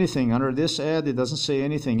say anything under this ad. It doesn't say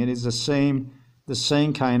anything, and it's the same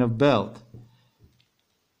kind of belt.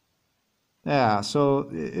 Yeah, so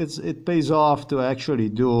it pays off to actually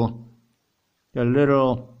do a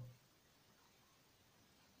little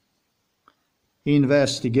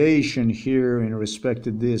investigation here in respect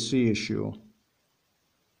to this issue.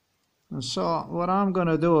 And so what I'm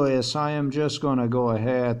gonna do is I am just gonna go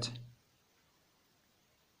ahead.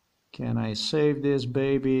 Can I save this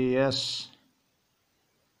baby? Yes.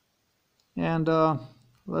 And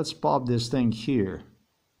let's pop this thing here.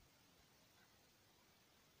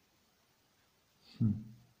 I'm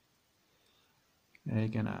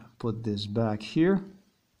gonna put this back here.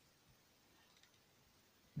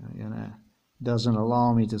 Doesn't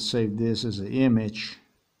allow me to save this as an image.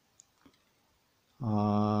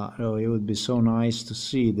 Oh, it would be so nice to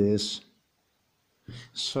see this.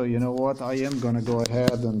 So you know what? I am gonna go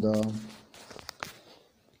ahead and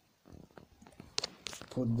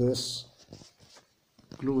put this,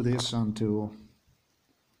 glue this onto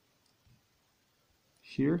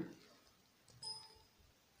here.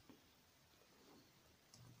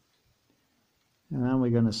 And then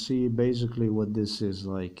we're gonna see basically what this is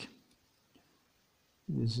like.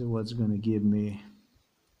 This is what's gonna give me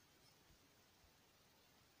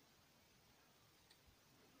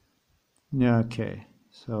okay,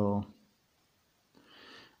 so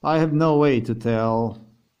I have no way to tell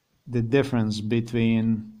the difference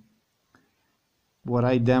between what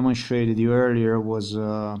I demonstrated you earlier was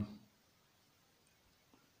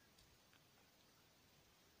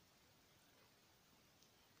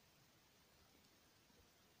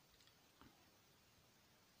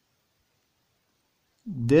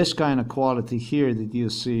this kind of quality here that you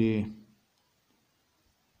see.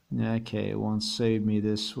 Okay, it won't save me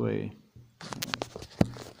this way.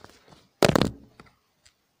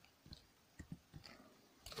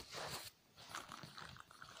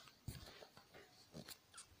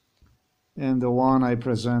 And the one I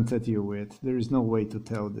presented you with, there is no way to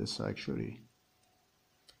tell this actually.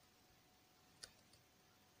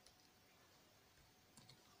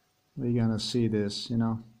 We're gonna see this, you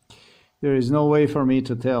know. There is no way for me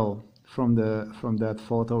to tell from that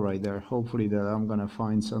photo right there. Hopefully that I'm gonna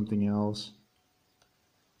find something else.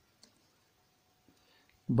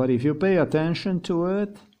 But if you pay attention to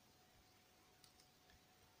it,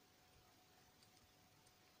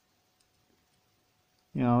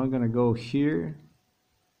 you know, we're gonna go here.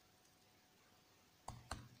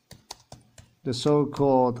 The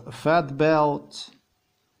so-called fat belt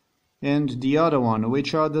and the other one,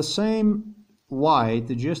 which are the same white,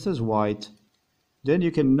 just as white. Then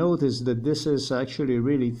you can notice that this is actually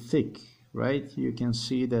really thick, right? You can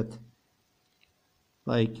see that,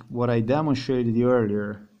 like what I demonstrated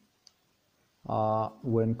earlier,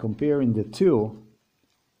 when comparing the two,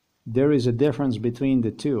 there is a difference between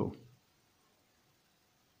the two.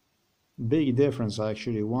 Big difference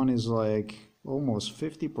actually. One is like almost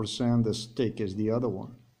 50% as thick as the other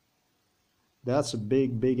one. That's a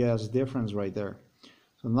big ass difference right there.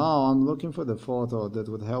 So now I'm looking for the photo that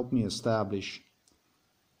would help me establish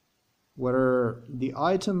whether the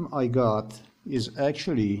item I got is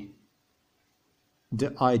actually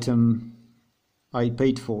the item I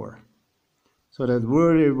paid for. So that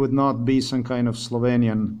really would not be some kind of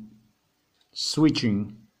Slovenian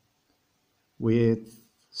switching. With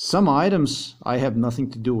some items I have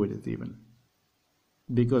nothing to do with it even,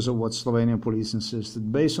 because of what Slovenian police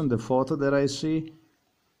insisted. Based on the photo that I see,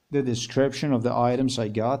 the description of the items I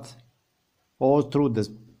got, all through the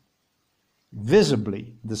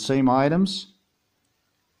visibly the same items,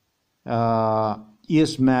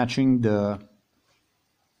 is matching the,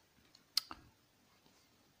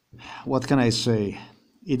 what can I say?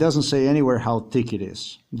 It doesn't say anywhere how thick it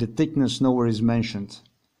is. The thickness nowhere is mentioned.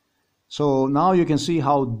 So now you can see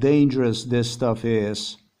how dangerous this stuff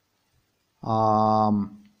is.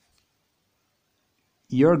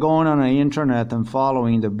 You're going on the internet and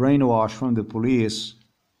following the brainwash from the police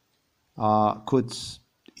could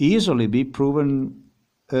easily be proven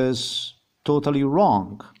as totally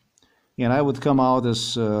wrong. And I would come out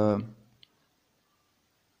as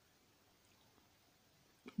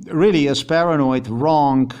really is paranoid,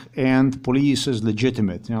 wrong, and police is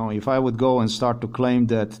legitimate. You know, if I would go and start to claim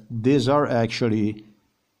that these are actually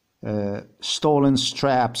stolen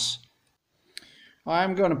straps,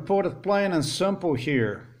 I'm going to put it plain and simple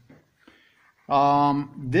here.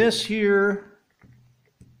 This here,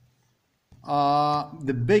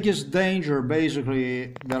 the biggest danger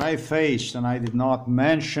basically that I faced, and I did not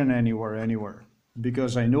mention anywhere,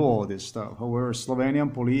 because I know all this stuff. However,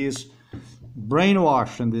 Slovenian police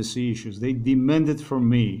brainwashed on these issues. They demanded from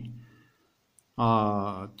me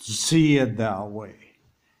to see it that way.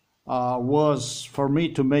 Was for me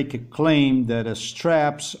to make a claim that the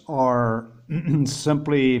straps are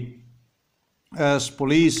simply, as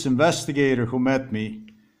police investigator who met me,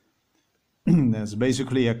 as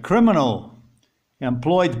basically a criminal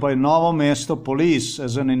employed by Novo Mesto police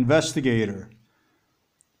as an investigator,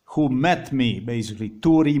 who met me basically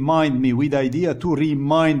to remind me, with the idea to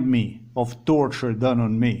remind me of torture done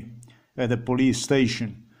on me at a police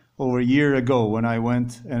station over a year ago when I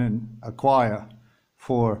went and acquired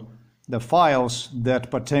for the files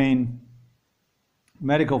that pertain,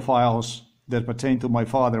 medical files that pertain to my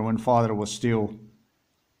father when father was still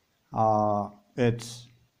at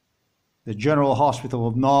the General Hospital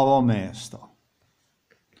of Novo Mesto.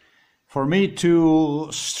 For me to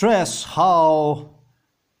stress how,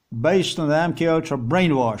 based on the MK Ultra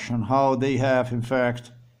brainwash, and how they have in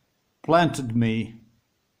fact planted me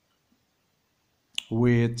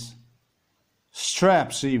with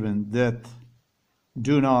straps even that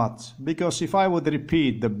do not, because if I would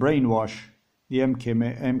repeat the brainwash, the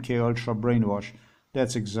MK Ultra brainwash,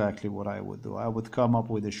 that's exactly what I would do. I would come up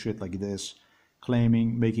with a shit like this,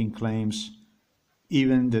 making claims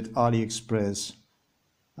even that AliExpress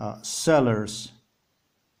sellers,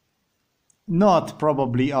 not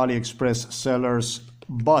probably AliExpress sellers,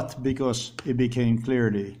 but because it became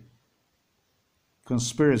clearly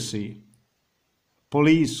conspiracy,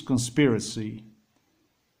 police conspiracy,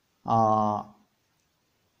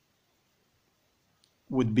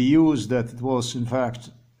 would be used, that it was in fact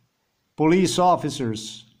police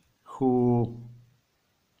officers who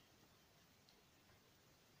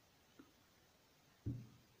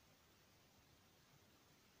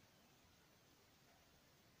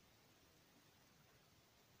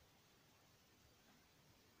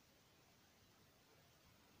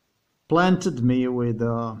planted me with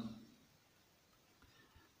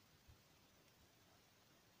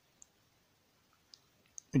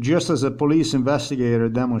just as a police investigator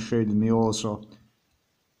demonstrated me also,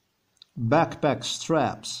 backpack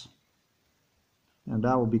straps, and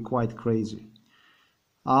that would be quite crazy.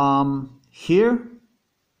 Here,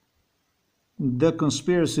 the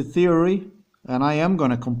conspiracy theory, and I am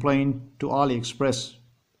going to complain to AliExpress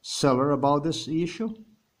seller about this issue,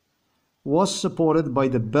 was supported by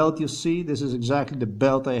the belt you see. This is exactly the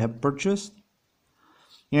belt I have purchased,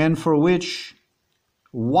 and for which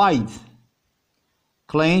White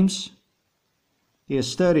claims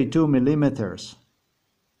is 32 millimeters.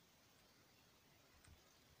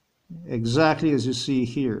 Exactly as you see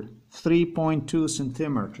here, 3.2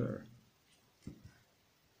 centimeter.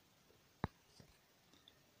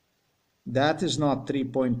 That is not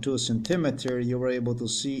 3.2 centimeter. You were able to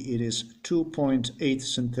see it is 2.8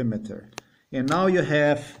 centimeter. And now you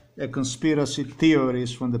have a conspiracy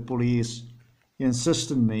theories from the police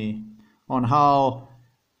insisting me on how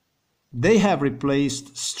they have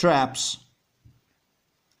replaced straps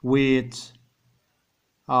with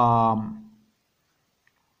the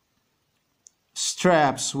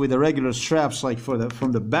regular straps, like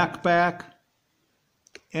from the backpack,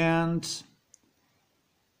 and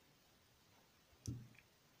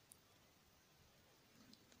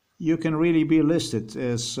you can really be listed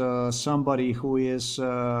as somebody who is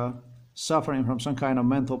suffering from some kind of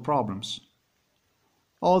mental problems.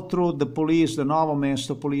 All through the police, the Novo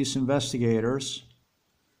Mesto police investigators,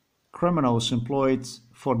 criminals employed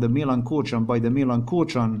for the Milan Kucan, by the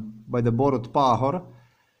Borut Pahor,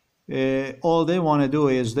 all they want to do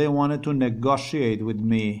is they wanted to negotiate with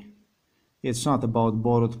me. It's not about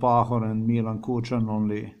Borut Pahor and Milan Kucan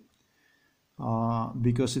only,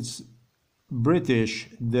 because it's British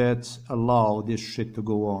that allow this shit to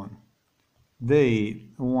go on.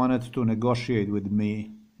 They wanted to negotiate with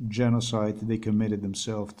me genocide they committed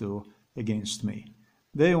themselves to against me.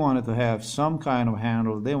 They wanted to have some kind of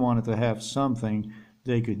handle, they wanted to have something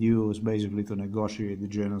they could use basically to negotiate the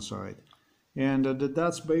genocide. And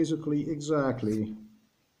that's basically exactly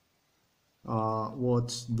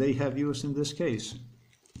what they have used in this case.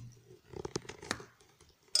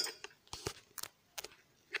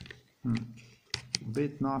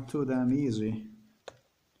 Bit not too damn easy.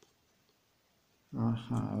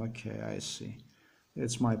 Okay, I see.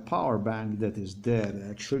 It's my power bank that is dead,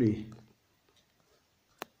 actually.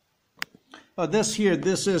 Oh, this here,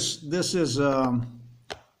 this is um,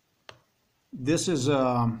 this is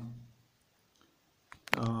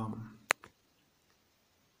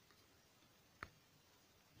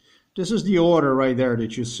the order right there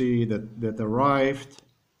that you see that arrived.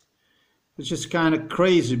 It's just kind of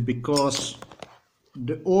crazy because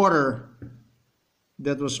the order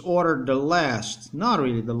that was ordered the last, not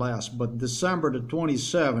really the last, but December the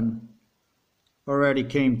 27th already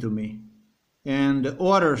came to me. And the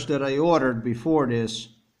orders that I ordered before this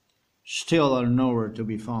still are nowhere to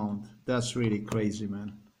be found. That's really crazy,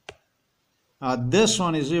 man. This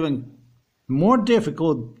one is even more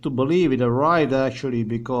difficult to believe it arrived actually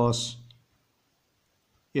because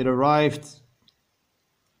it arrived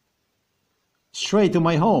straight to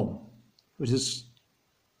my home, which is,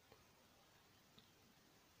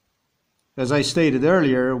 as I stated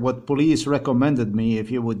earlier, what police recommended me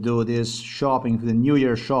if you would do this shopping, the New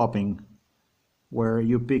Year shopping, where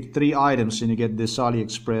you pick 3 items and you get this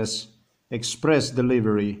AliExpress express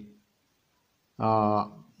delivery.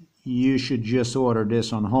 You should just order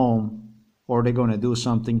this on home, or they're going to do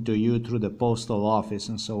something to you through the postal office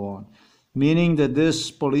and so on. Meaning that these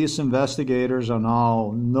police investigators are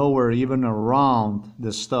now nowhere even around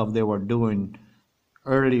the stuff they were doing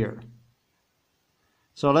earlier.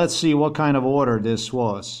 So let's see what kind of order this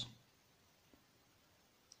was.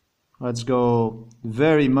 Let's go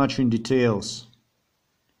very much in details.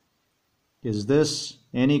 Is this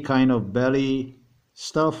any kind of belly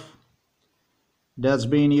stuff that's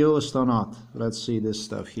being used or not? Let's see this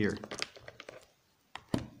stuff here.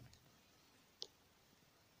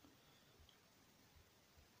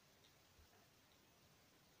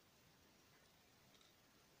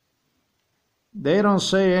 They don't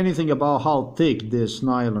say anything about how thick this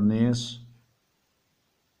nylon is.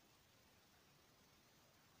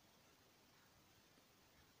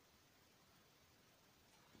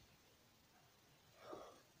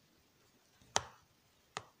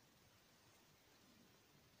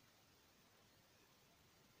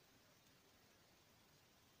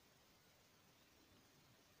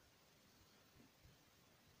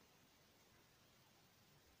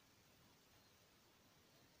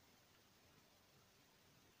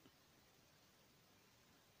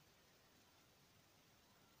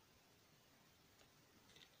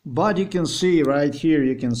 But you can see right here,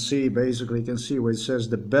 you can see basically, you can see where it says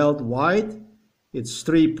the belt wide, it's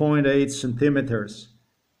 3.8 centimeters.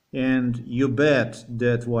 And you bet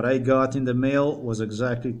that what I got in the mail was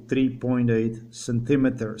exactly 3.8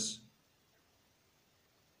 centimeters.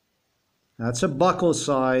 That's a buckle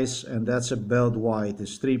size and that's a belt wide,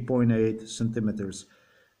 it's 3.8 centimeters.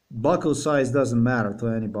 Buckle size doesn't matter to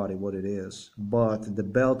anybody what it is, but the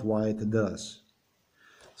belt wide does.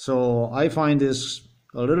 So I find this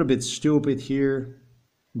a little bit stupid here,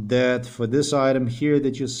 that for this item here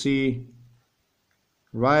that you see,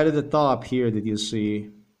 right at the top here that you see,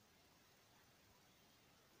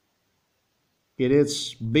 it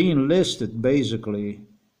is being listed basically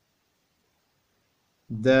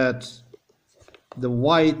that the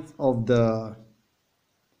weight of the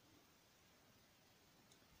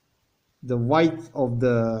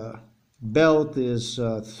belt is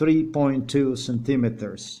 3.2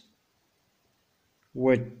 centimeters.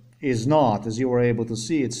 Which is not, as you were able to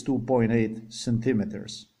see, it's 2.8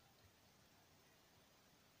 centimeters.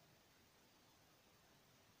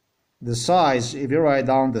 The size, if you write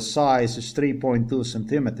down the size, is 3.2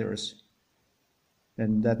 centimeters,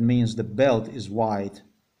 and that means the belt is wide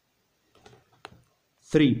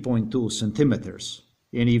 3.2 centimeters.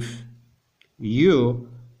 And if you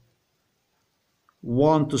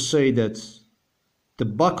want to say that the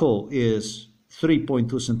buckle is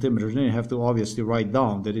 3.2 centimeters, then you have to obviously write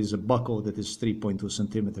down that is a buckle that is 3.2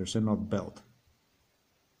 centimeters and not belt.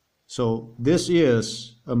 So this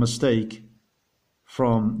is a mistake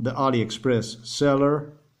from the AliExpress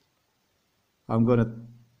seller. I'm gonna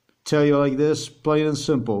tell you like this, plain and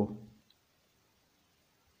simple.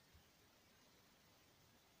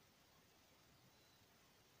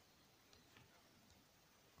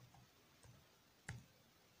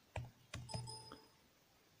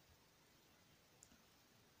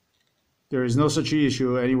 There is no such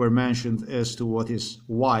issue anywhere mentioned as to what is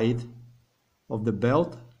wide of the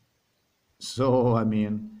belt. So, I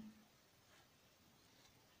mean,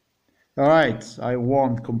 all right, I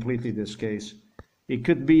won completely this case. It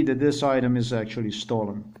could be that this item is actually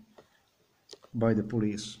stolen by the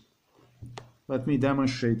police. Let me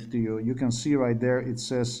demonstrate to you. You can see right there, it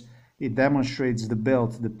says, it demonstrates the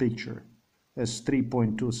belt, the picture, as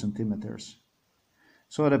 3.2 centimeters.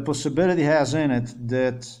 So the possibility has in it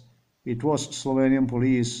that it was Slovenian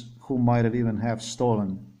police who might have even have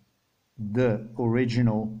stolen the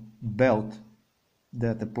original belt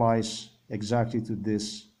that applies exactly to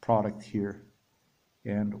this product here,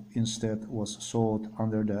 and instead was sold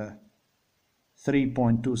under the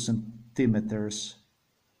 3.2 centimeters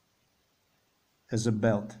as a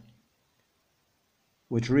belt,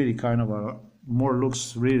 which really kind of more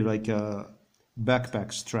looks really like a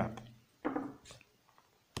backpack strap.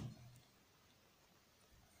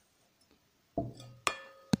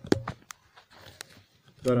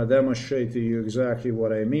 Gonna demonstrate to you exactly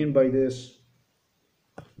what I mean by this.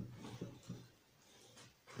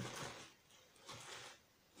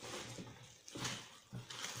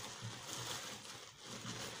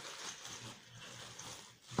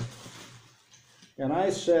 And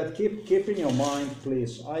I said, keep in your mind,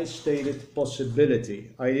 please, I stated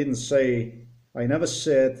possibility. I didn't say, I never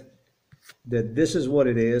said that this is what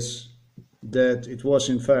it is, that it was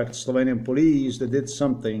in fact Slovenian police that did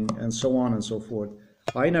something, and so on and so forth.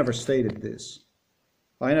 I never stated this.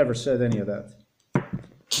 I never said any of that.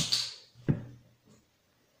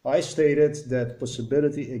 I stated that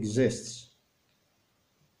possibility exists,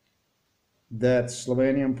 that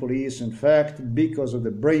Slovenian police, in fact, because of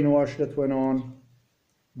the brainwash that went on,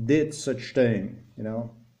 did such thing, you know.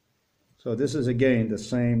 So this is again the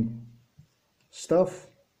same stuff.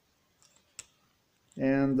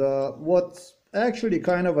 And what actually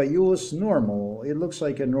kind of I use normal, it looks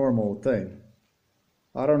like a normal thing.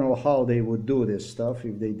 I don't know how they would do this stuff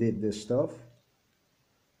if they did this stuff.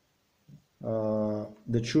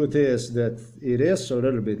 The truth is that it is a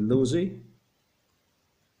little bit loosey,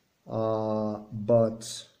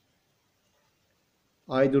 but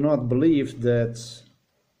I do not believe that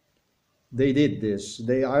they did this.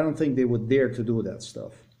 I don't think they would dare to do that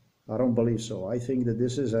stuff. I don't believe so. I think that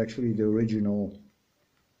this is actually the original,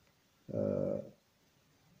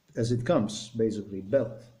 as it comes, basically,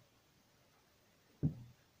 belt.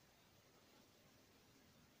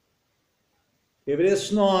 If it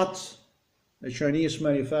is not, the Chinese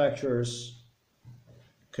manufacturers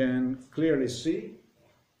can clearly see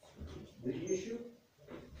the issue.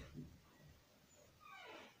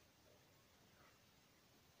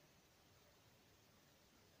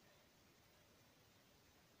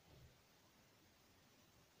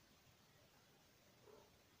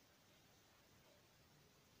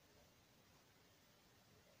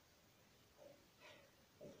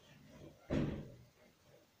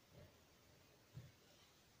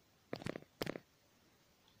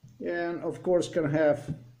 And of course can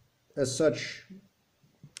have as such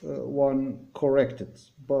one corrected,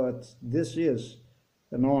 but this is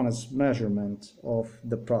an honest measurement of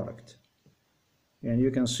the product, and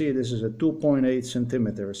you can see this is a 2.8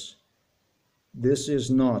 centimeters. This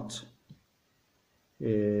is not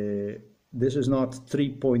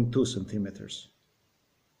 3.2 centimeters.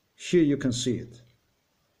 Here you can see it.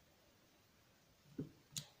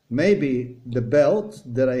 Maybe the belt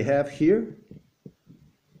that I have here,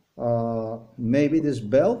 maybe this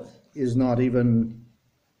belt is not even,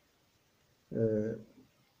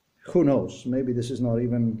 who knows, maybe this is not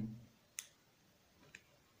even,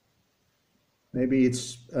 maybe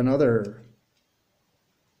it's another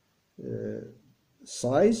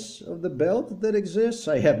size of the belt that exists.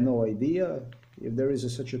 I have no idea if there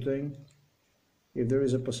is such a thing, if there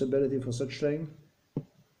is a possibility for such thing.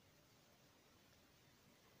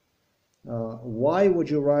 Why would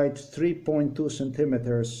you write 3.2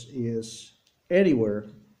 centimeters is anywhere?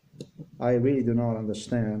 I really do not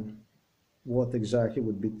understand what exactly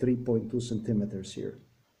would be 3.2 centimeters here.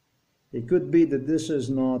 It could be that this is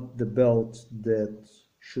not the belt that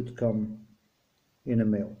should come in a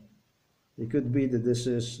mail. It could be that this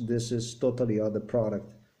is totally other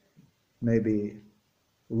product, maybe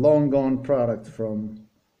long gone product from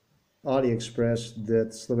AliExpress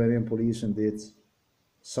that Slovenian police indeed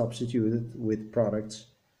substituted with products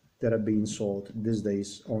that are being sold these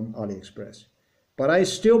days on AliExpress. But I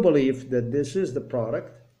still believe that this is the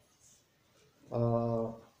product.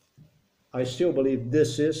 I still believe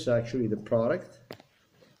this is actually the product.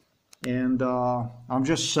 And I'm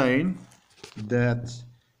just saying that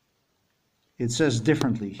it says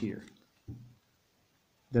differently here.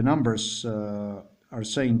 The numbers are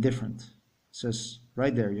saying different. It says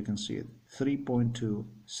right there, you can see it, 3.2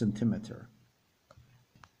 centimeter.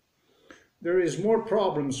 There is more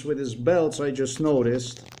problems with these belts, I just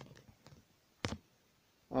noticed.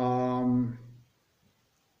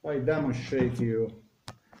 I demonstrate to you.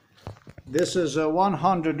 This is a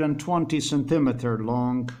 120 centimeter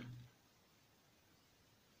long.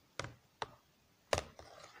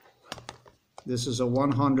 This is a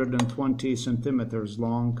 120 centimeters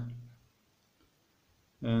long.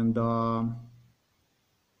 And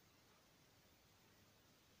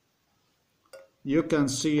you can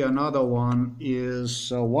see another one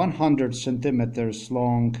is 100 centimeters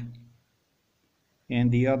long,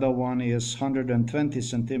 and the other one is 120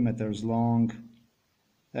 centimeters long.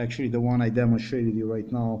 Actually, the one I demonstrated you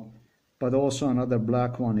right now, but also another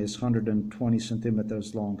black one is 120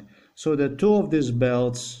 centimeters long. So the two of these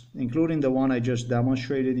belts, including the one I just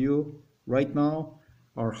demonstrated you right now,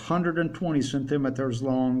 are 120 centimeters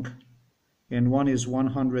long, and one is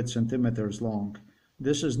 100 centimeters long.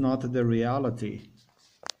 This is not the reality.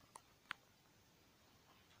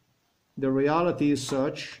 The reality is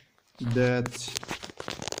such that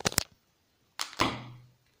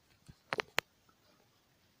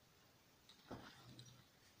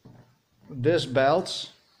these belts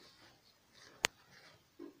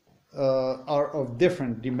are of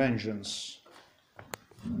different dimensions.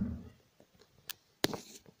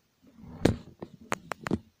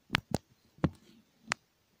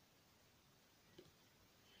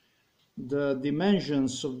 The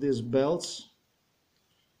dimensions of these belts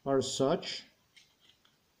are such.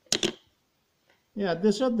 Yeah,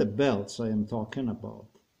 these are the belts I am talking about.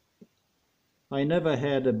 I never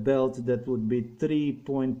had a belt that would be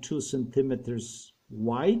 3.2 centimeters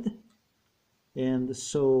wide and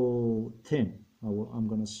so thin, I'm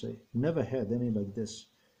gonna say. Never had any like this.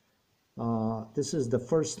 This is the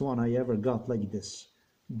first one I ever got like this.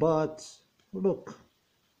 But look,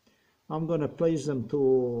 I'm gonna place them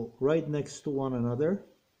right next to one another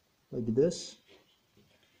like this.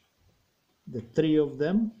 The three of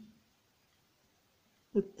them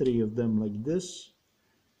like this,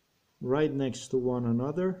 right next to one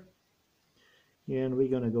another, and we're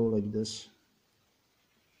gonna go like this.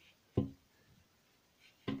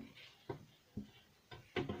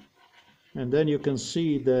 And then you can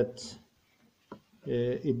see that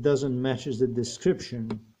it doesn't match the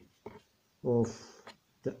description of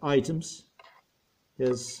the items,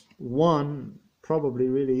 as one probably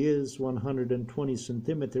really is 120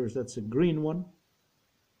 centimeters, that's a green one,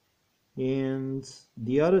 and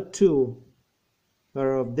the other two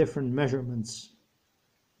are of different measurements,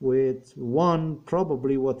 with one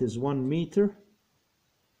probably what is 1 meter,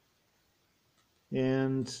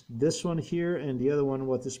 and this one here, and the other one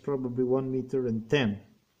what is probably 1 meter and 10.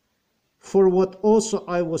 For what also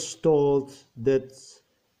I was told that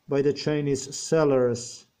by the Chinese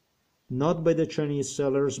sellers, not by the Chinese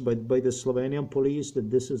sellers, but by the Slovenian police,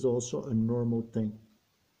 that this is also a normal thing.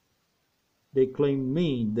 They claim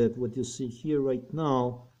me that what you see here right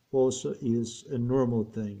now also is a normal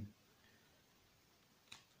thing.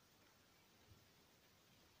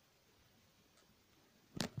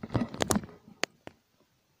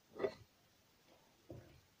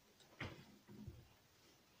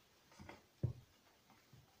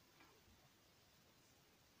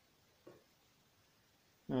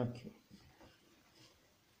 Okay.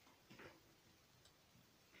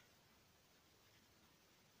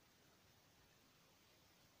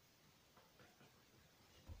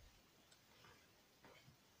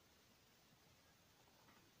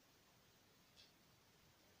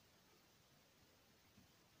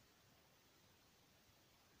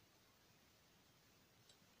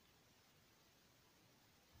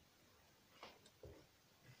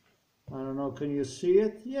 I don't know, can you see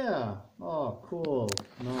it? Yeah. Oh, cool.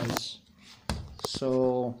 Nice.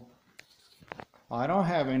 So, I don't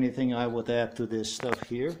have anything I would add to this stuff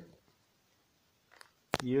here.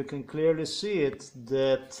 You can clearly see it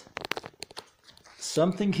that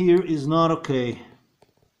something here is not okay.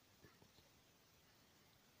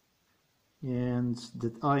 And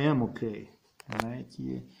that I am okay. Alright?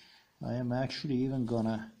 Yeah. I am actually even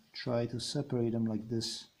gonna try to separate them like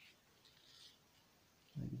this.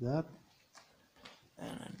 Like that.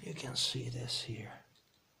 And you can see this here.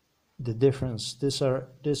 The difference. This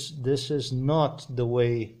is not the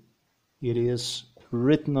way it is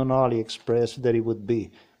written on AliExpress that it would be.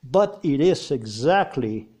 But it is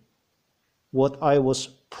exactly what I was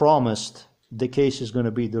promised the case is going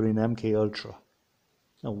to be during MK Ultra.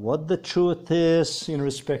 Now, what the truth is in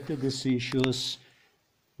respect to these issues,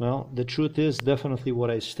 well, the truth is definitely what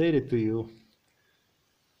I stated to you.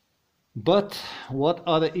 But what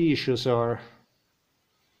other issues are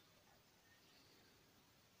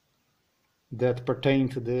that pertain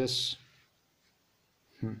to this?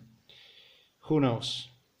 Who knows?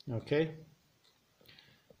 Okay?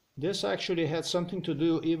 This actually had something to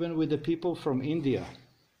do even with the people from India.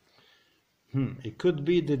 It could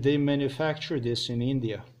be that they manufacture this in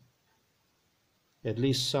India. At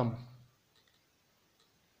least some.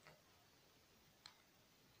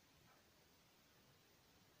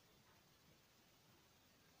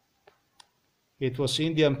 It was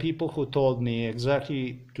Indian people who told me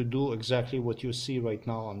exactly to do exactly what you see right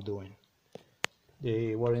now I'm doing.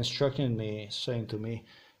 They were instructing me, saying to me,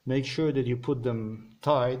 make sure that you put them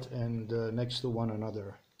tight and next to one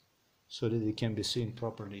another so that it can be seen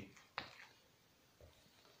properly.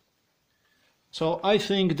 So I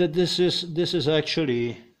think that this is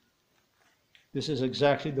exactly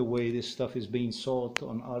the way this stuff is being sold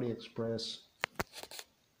on AliExpress.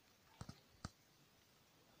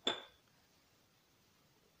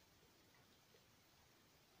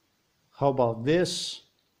 How about this?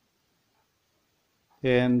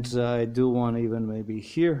 And I do one even maybe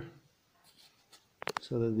here,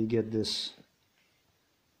 so that we get this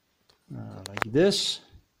like this.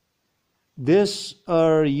 These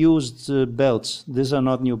are used belts. These are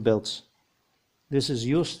not new belts. This is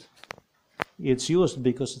used. It's used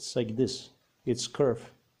because it's like this. It's curved.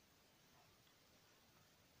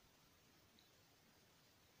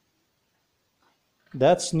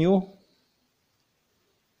 That's new.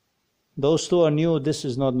 Those two are new. This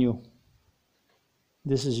is not new.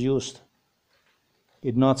 This is used.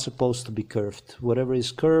 It's not supposed to be curved. Whatever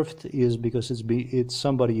is curved is because it's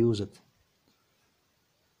somebody used it.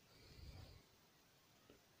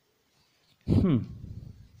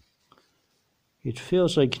 It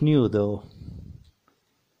feels like new though.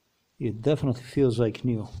 It definitely feels like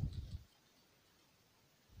new.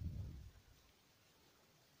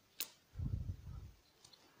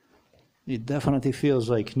 It definitely feels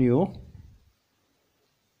like new.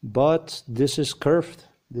 But this is curved.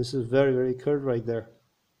 This is very, very curved right there.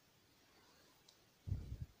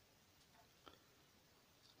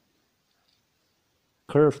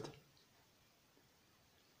 Curved.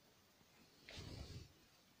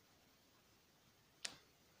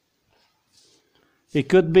 It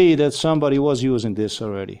could be that somebody was using this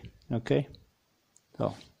already, okay?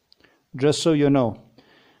 So, just so you know.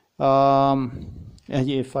 And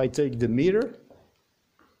if I take the meter,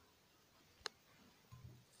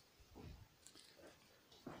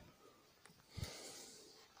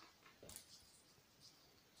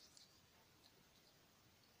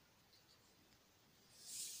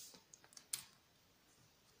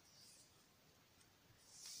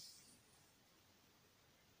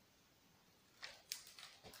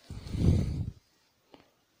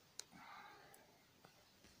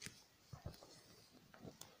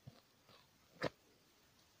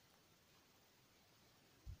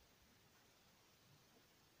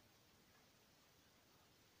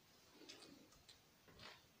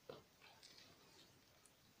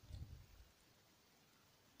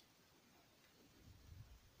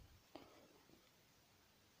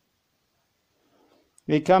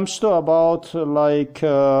 it comes to about like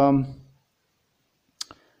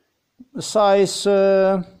size,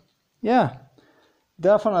 yeah,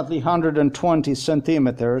 definitely 120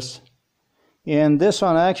 centimeters. And this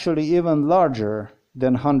one actually even larger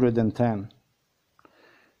than 110.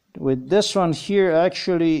 With this one here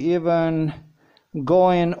actually even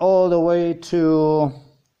going all the way to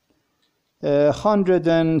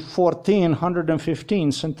 114,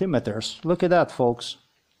 115 centimeters. Look at that, folks.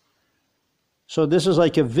 So this is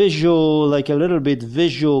like a visual, like a little bit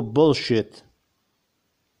visual bullshit.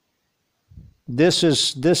 This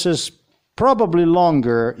is probably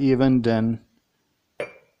longer even than,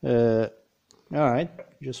 all right,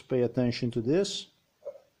 just pay attention to this.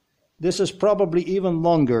 This is probably even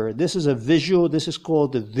longer. This is a visual, this is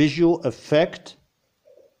called the visual effect.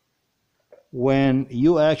 When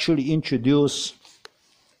you actually introduce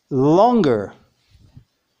longer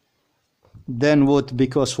than what,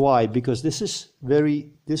 because why? Because this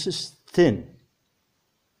is thin.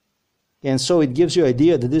 And so it gives you an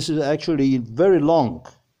idea that this is actually very long.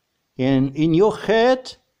 And in your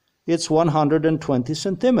head, it's 120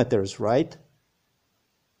 centimeters, right?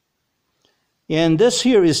 And this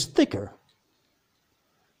here is thicker.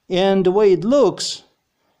 And the way it looks,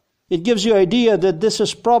 it gives you an idea that this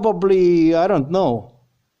is probably, I don't know.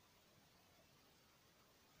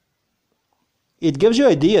 It gives you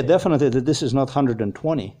an idea, definitely, that this is not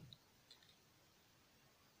 120.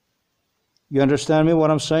 You understand me what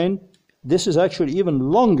I'm saying? This is actually even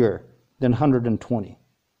longer than 120.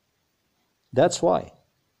 That's why.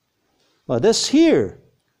 Well, this here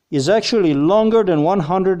is actually longer than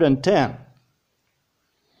 110.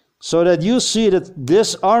 So that you see that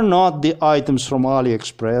these are not the items from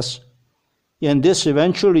AliExpress, and this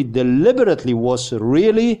eventually deliberately was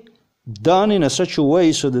really done in such a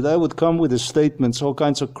way so that I would come with the statements, all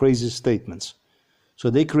kinds of crazy statements. So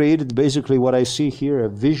they created basically what I see here, a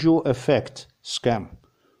visual effect scam.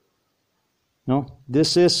 No,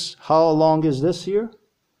 this is, how long is this here?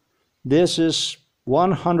 This is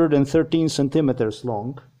 113 centimeters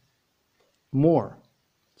long. more.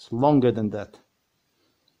 It's longer than that.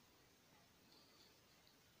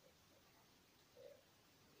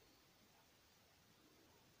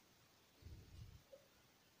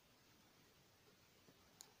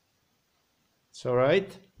 It's all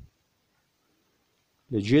right.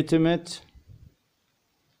 Legitimate.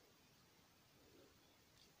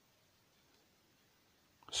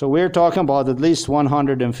 So we're talking about at least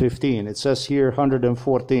 115. It says here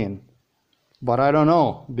 114. But I don't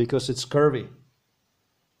know because it's curvy.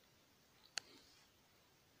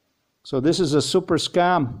 So this is a super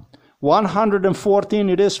scam. 114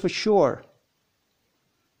 it is for sure.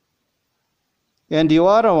 And the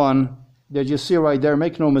other one that you see right there,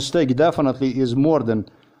 make no mistake, definitely is more than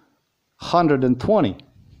 120.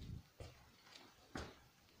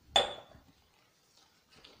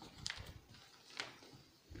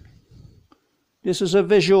 This is a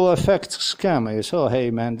visual effects scam. So, hey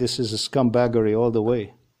man, this is a scumbaggery all the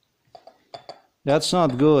way. That's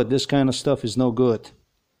not good. This kind of stuff is no good.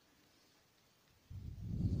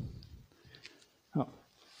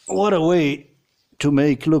 What a way to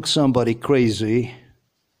make look somebody crazy.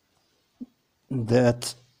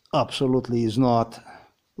 That absolutely is not.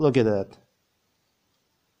 Look at that.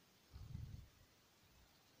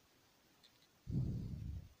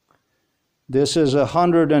 This is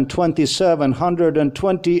 127,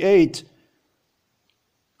 128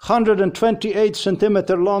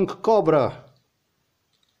 centimeter long cobra.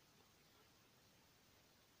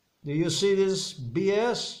 Do you see this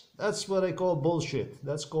BS? That's what I call bullshit.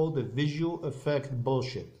 That's called the visual effect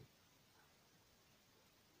bullshit.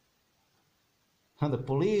 And the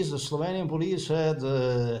police, the Slovenian police had,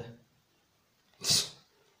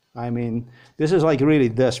 I mean, this is like really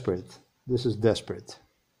desperate. This is desperate.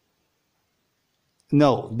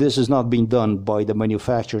 No, this is not being done by the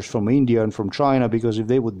manufacturers from India and from China, because if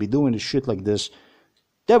they would be doing shit like this,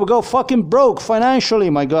 they would go fucking broke financially,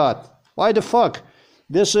 my God. Why the fuck?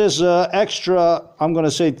 This is extra, I'm going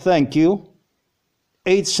to say thank you,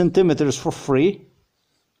 8 centimeters for free.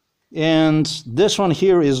 And this one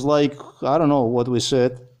here is like, I don't know what we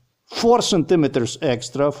said, 4 centimeters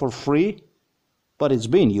extra for free, but it's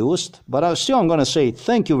being used. But I'm going to say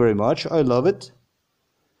thank you very much. I love it.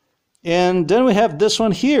 And then we have this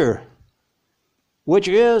one here, which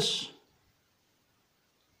is,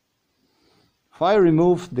 if I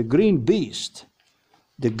remove the green beast,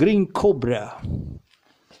 the green cobra,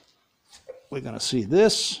 we're going to see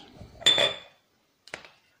this.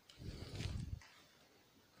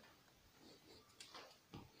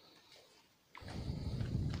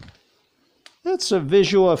 It's a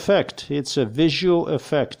visual effect. It's a visual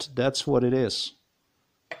effect. That's what it is.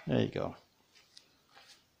 There you go.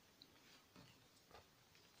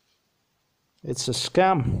 It's a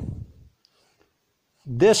scam.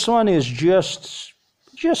 This one is just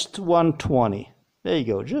 120. There you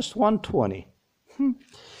go, just 120.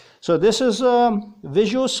 So this is a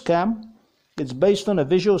visual scam. It's based on a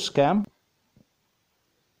visual scam.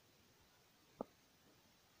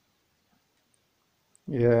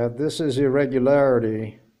 Yeah, this is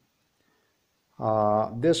irregularity.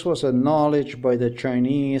 This was a knowledge by the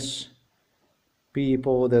Chinese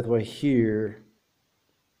people that were here.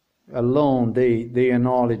 Alone, they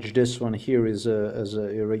acknowledge this one here as a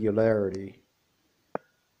irregularity.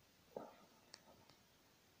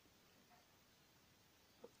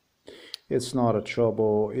 It's not a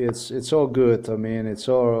trouble. It's all good. I mean, it's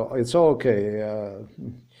all okay.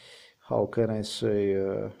 How can I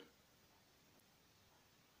say?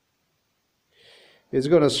 It's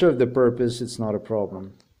gonna serve the purpose. It's not a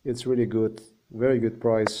problem. It's really good. Very good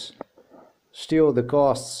price. Still, the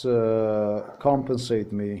costs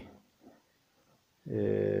compensate me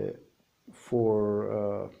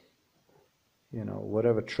for you know,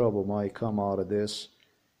 whatever trouble might come out of this.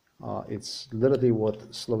 It's literally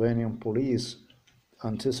what Slovenian police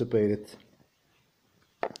anticipated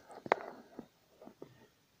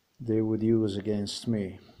they would use against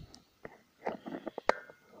me.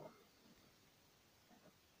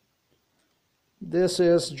 This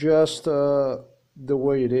is just the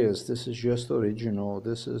way it is. This is just original.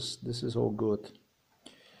 This is all good.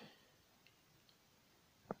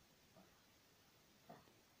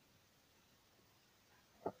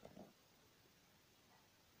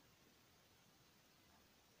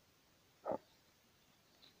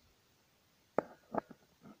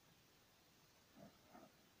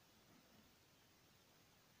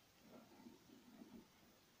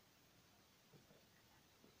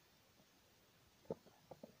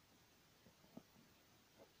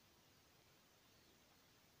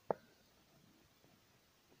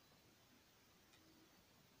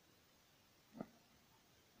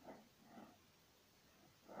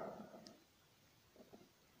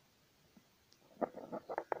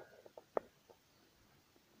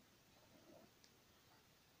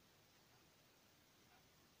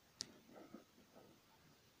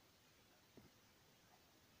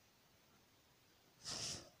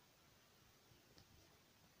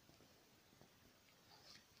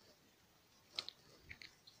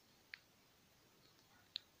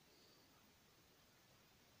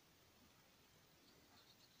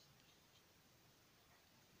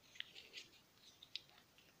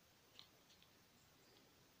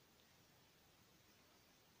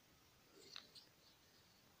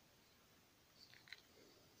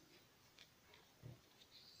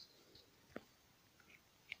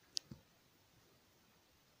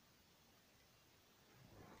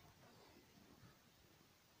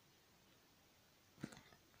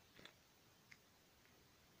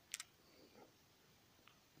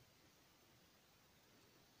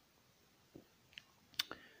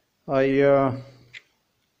 I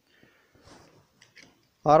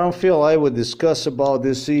don't feel I would discuss about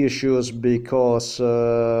these issues because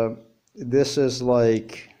this is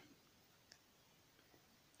like,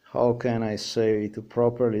 how can I say to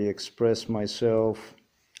properly express myself?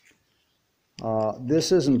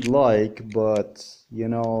 This isn't like, but you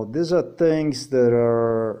know, these are things that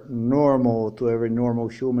are normal to every normal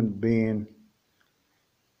human being.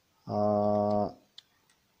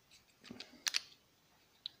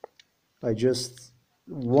 I just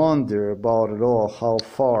wonder about it all, how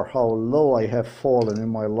far, how low I have fallen in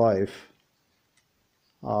my life.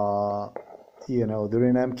 You know,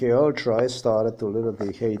 during MK Ultra, I started to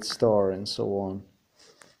literally hate Star and so on.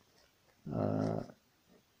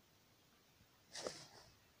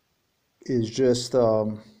 It's just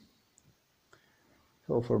so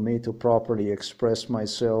for me to properly express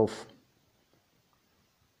myself.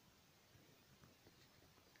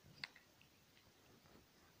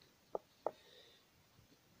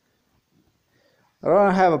 I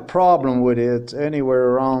don't have a problem with it anywhere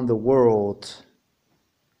around the world,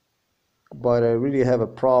 but I really have a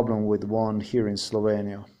problem with one here in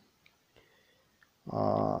Slovenia.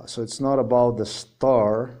 So it's not about the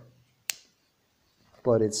Star,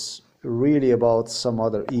 but it's really about some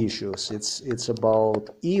other issues. It's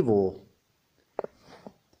about evil.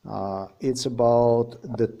 It's about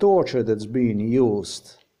the torture that's being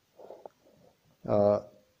used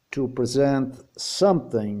to present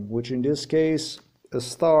something, which in this case, a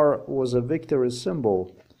star was a victory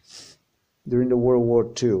symbol during the World War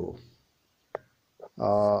II.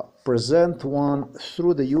 Present one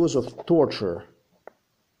through the use of torture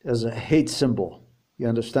as a hate symbol. You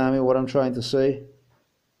understand me what I'm trying to say?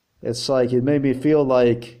 It's like, it made me feel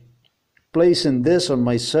like placing this on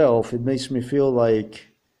myself, it makes me feel like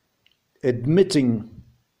admitting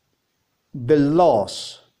the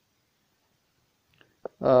loss.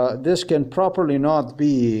 This can properly not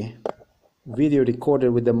be video recorded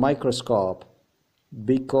with the microscope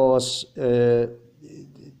because the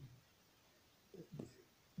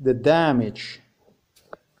damage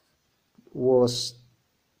was,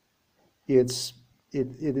 it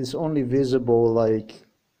is only visible, like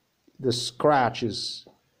the scratches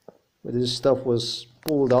where this stuff was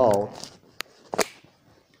pulled out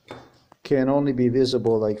can only be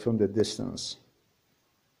visible like from the distance.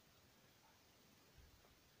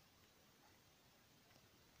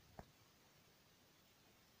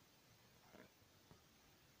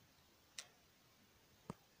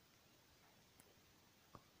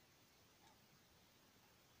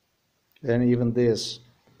 And even this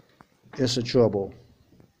is a trouble.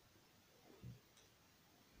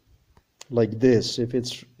 Like this, if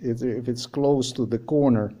it's close to the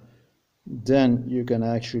corner, then you can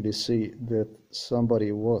actually see that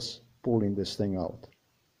somebody was pulling this thing out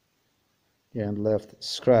and left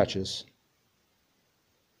scratches.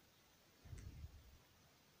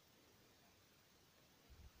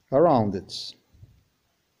 Around it.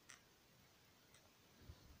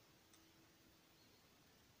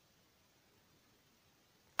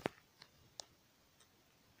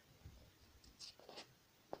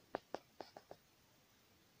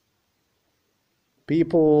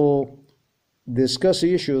 People discuss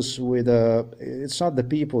issues with, it's not the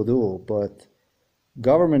people do, but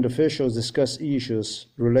government officials discuss issues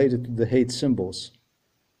related to the hate symbols.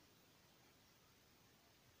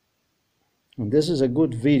 And this is a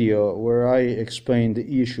good video where I explain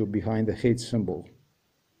the issue behind the hate symbol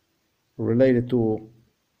related to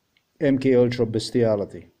MK Ultra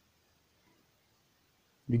bestiality.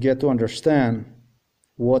 You get to understand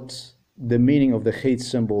what the meaning of the hate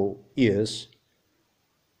symbol is.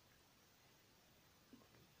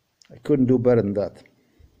 I couldn't do better than that.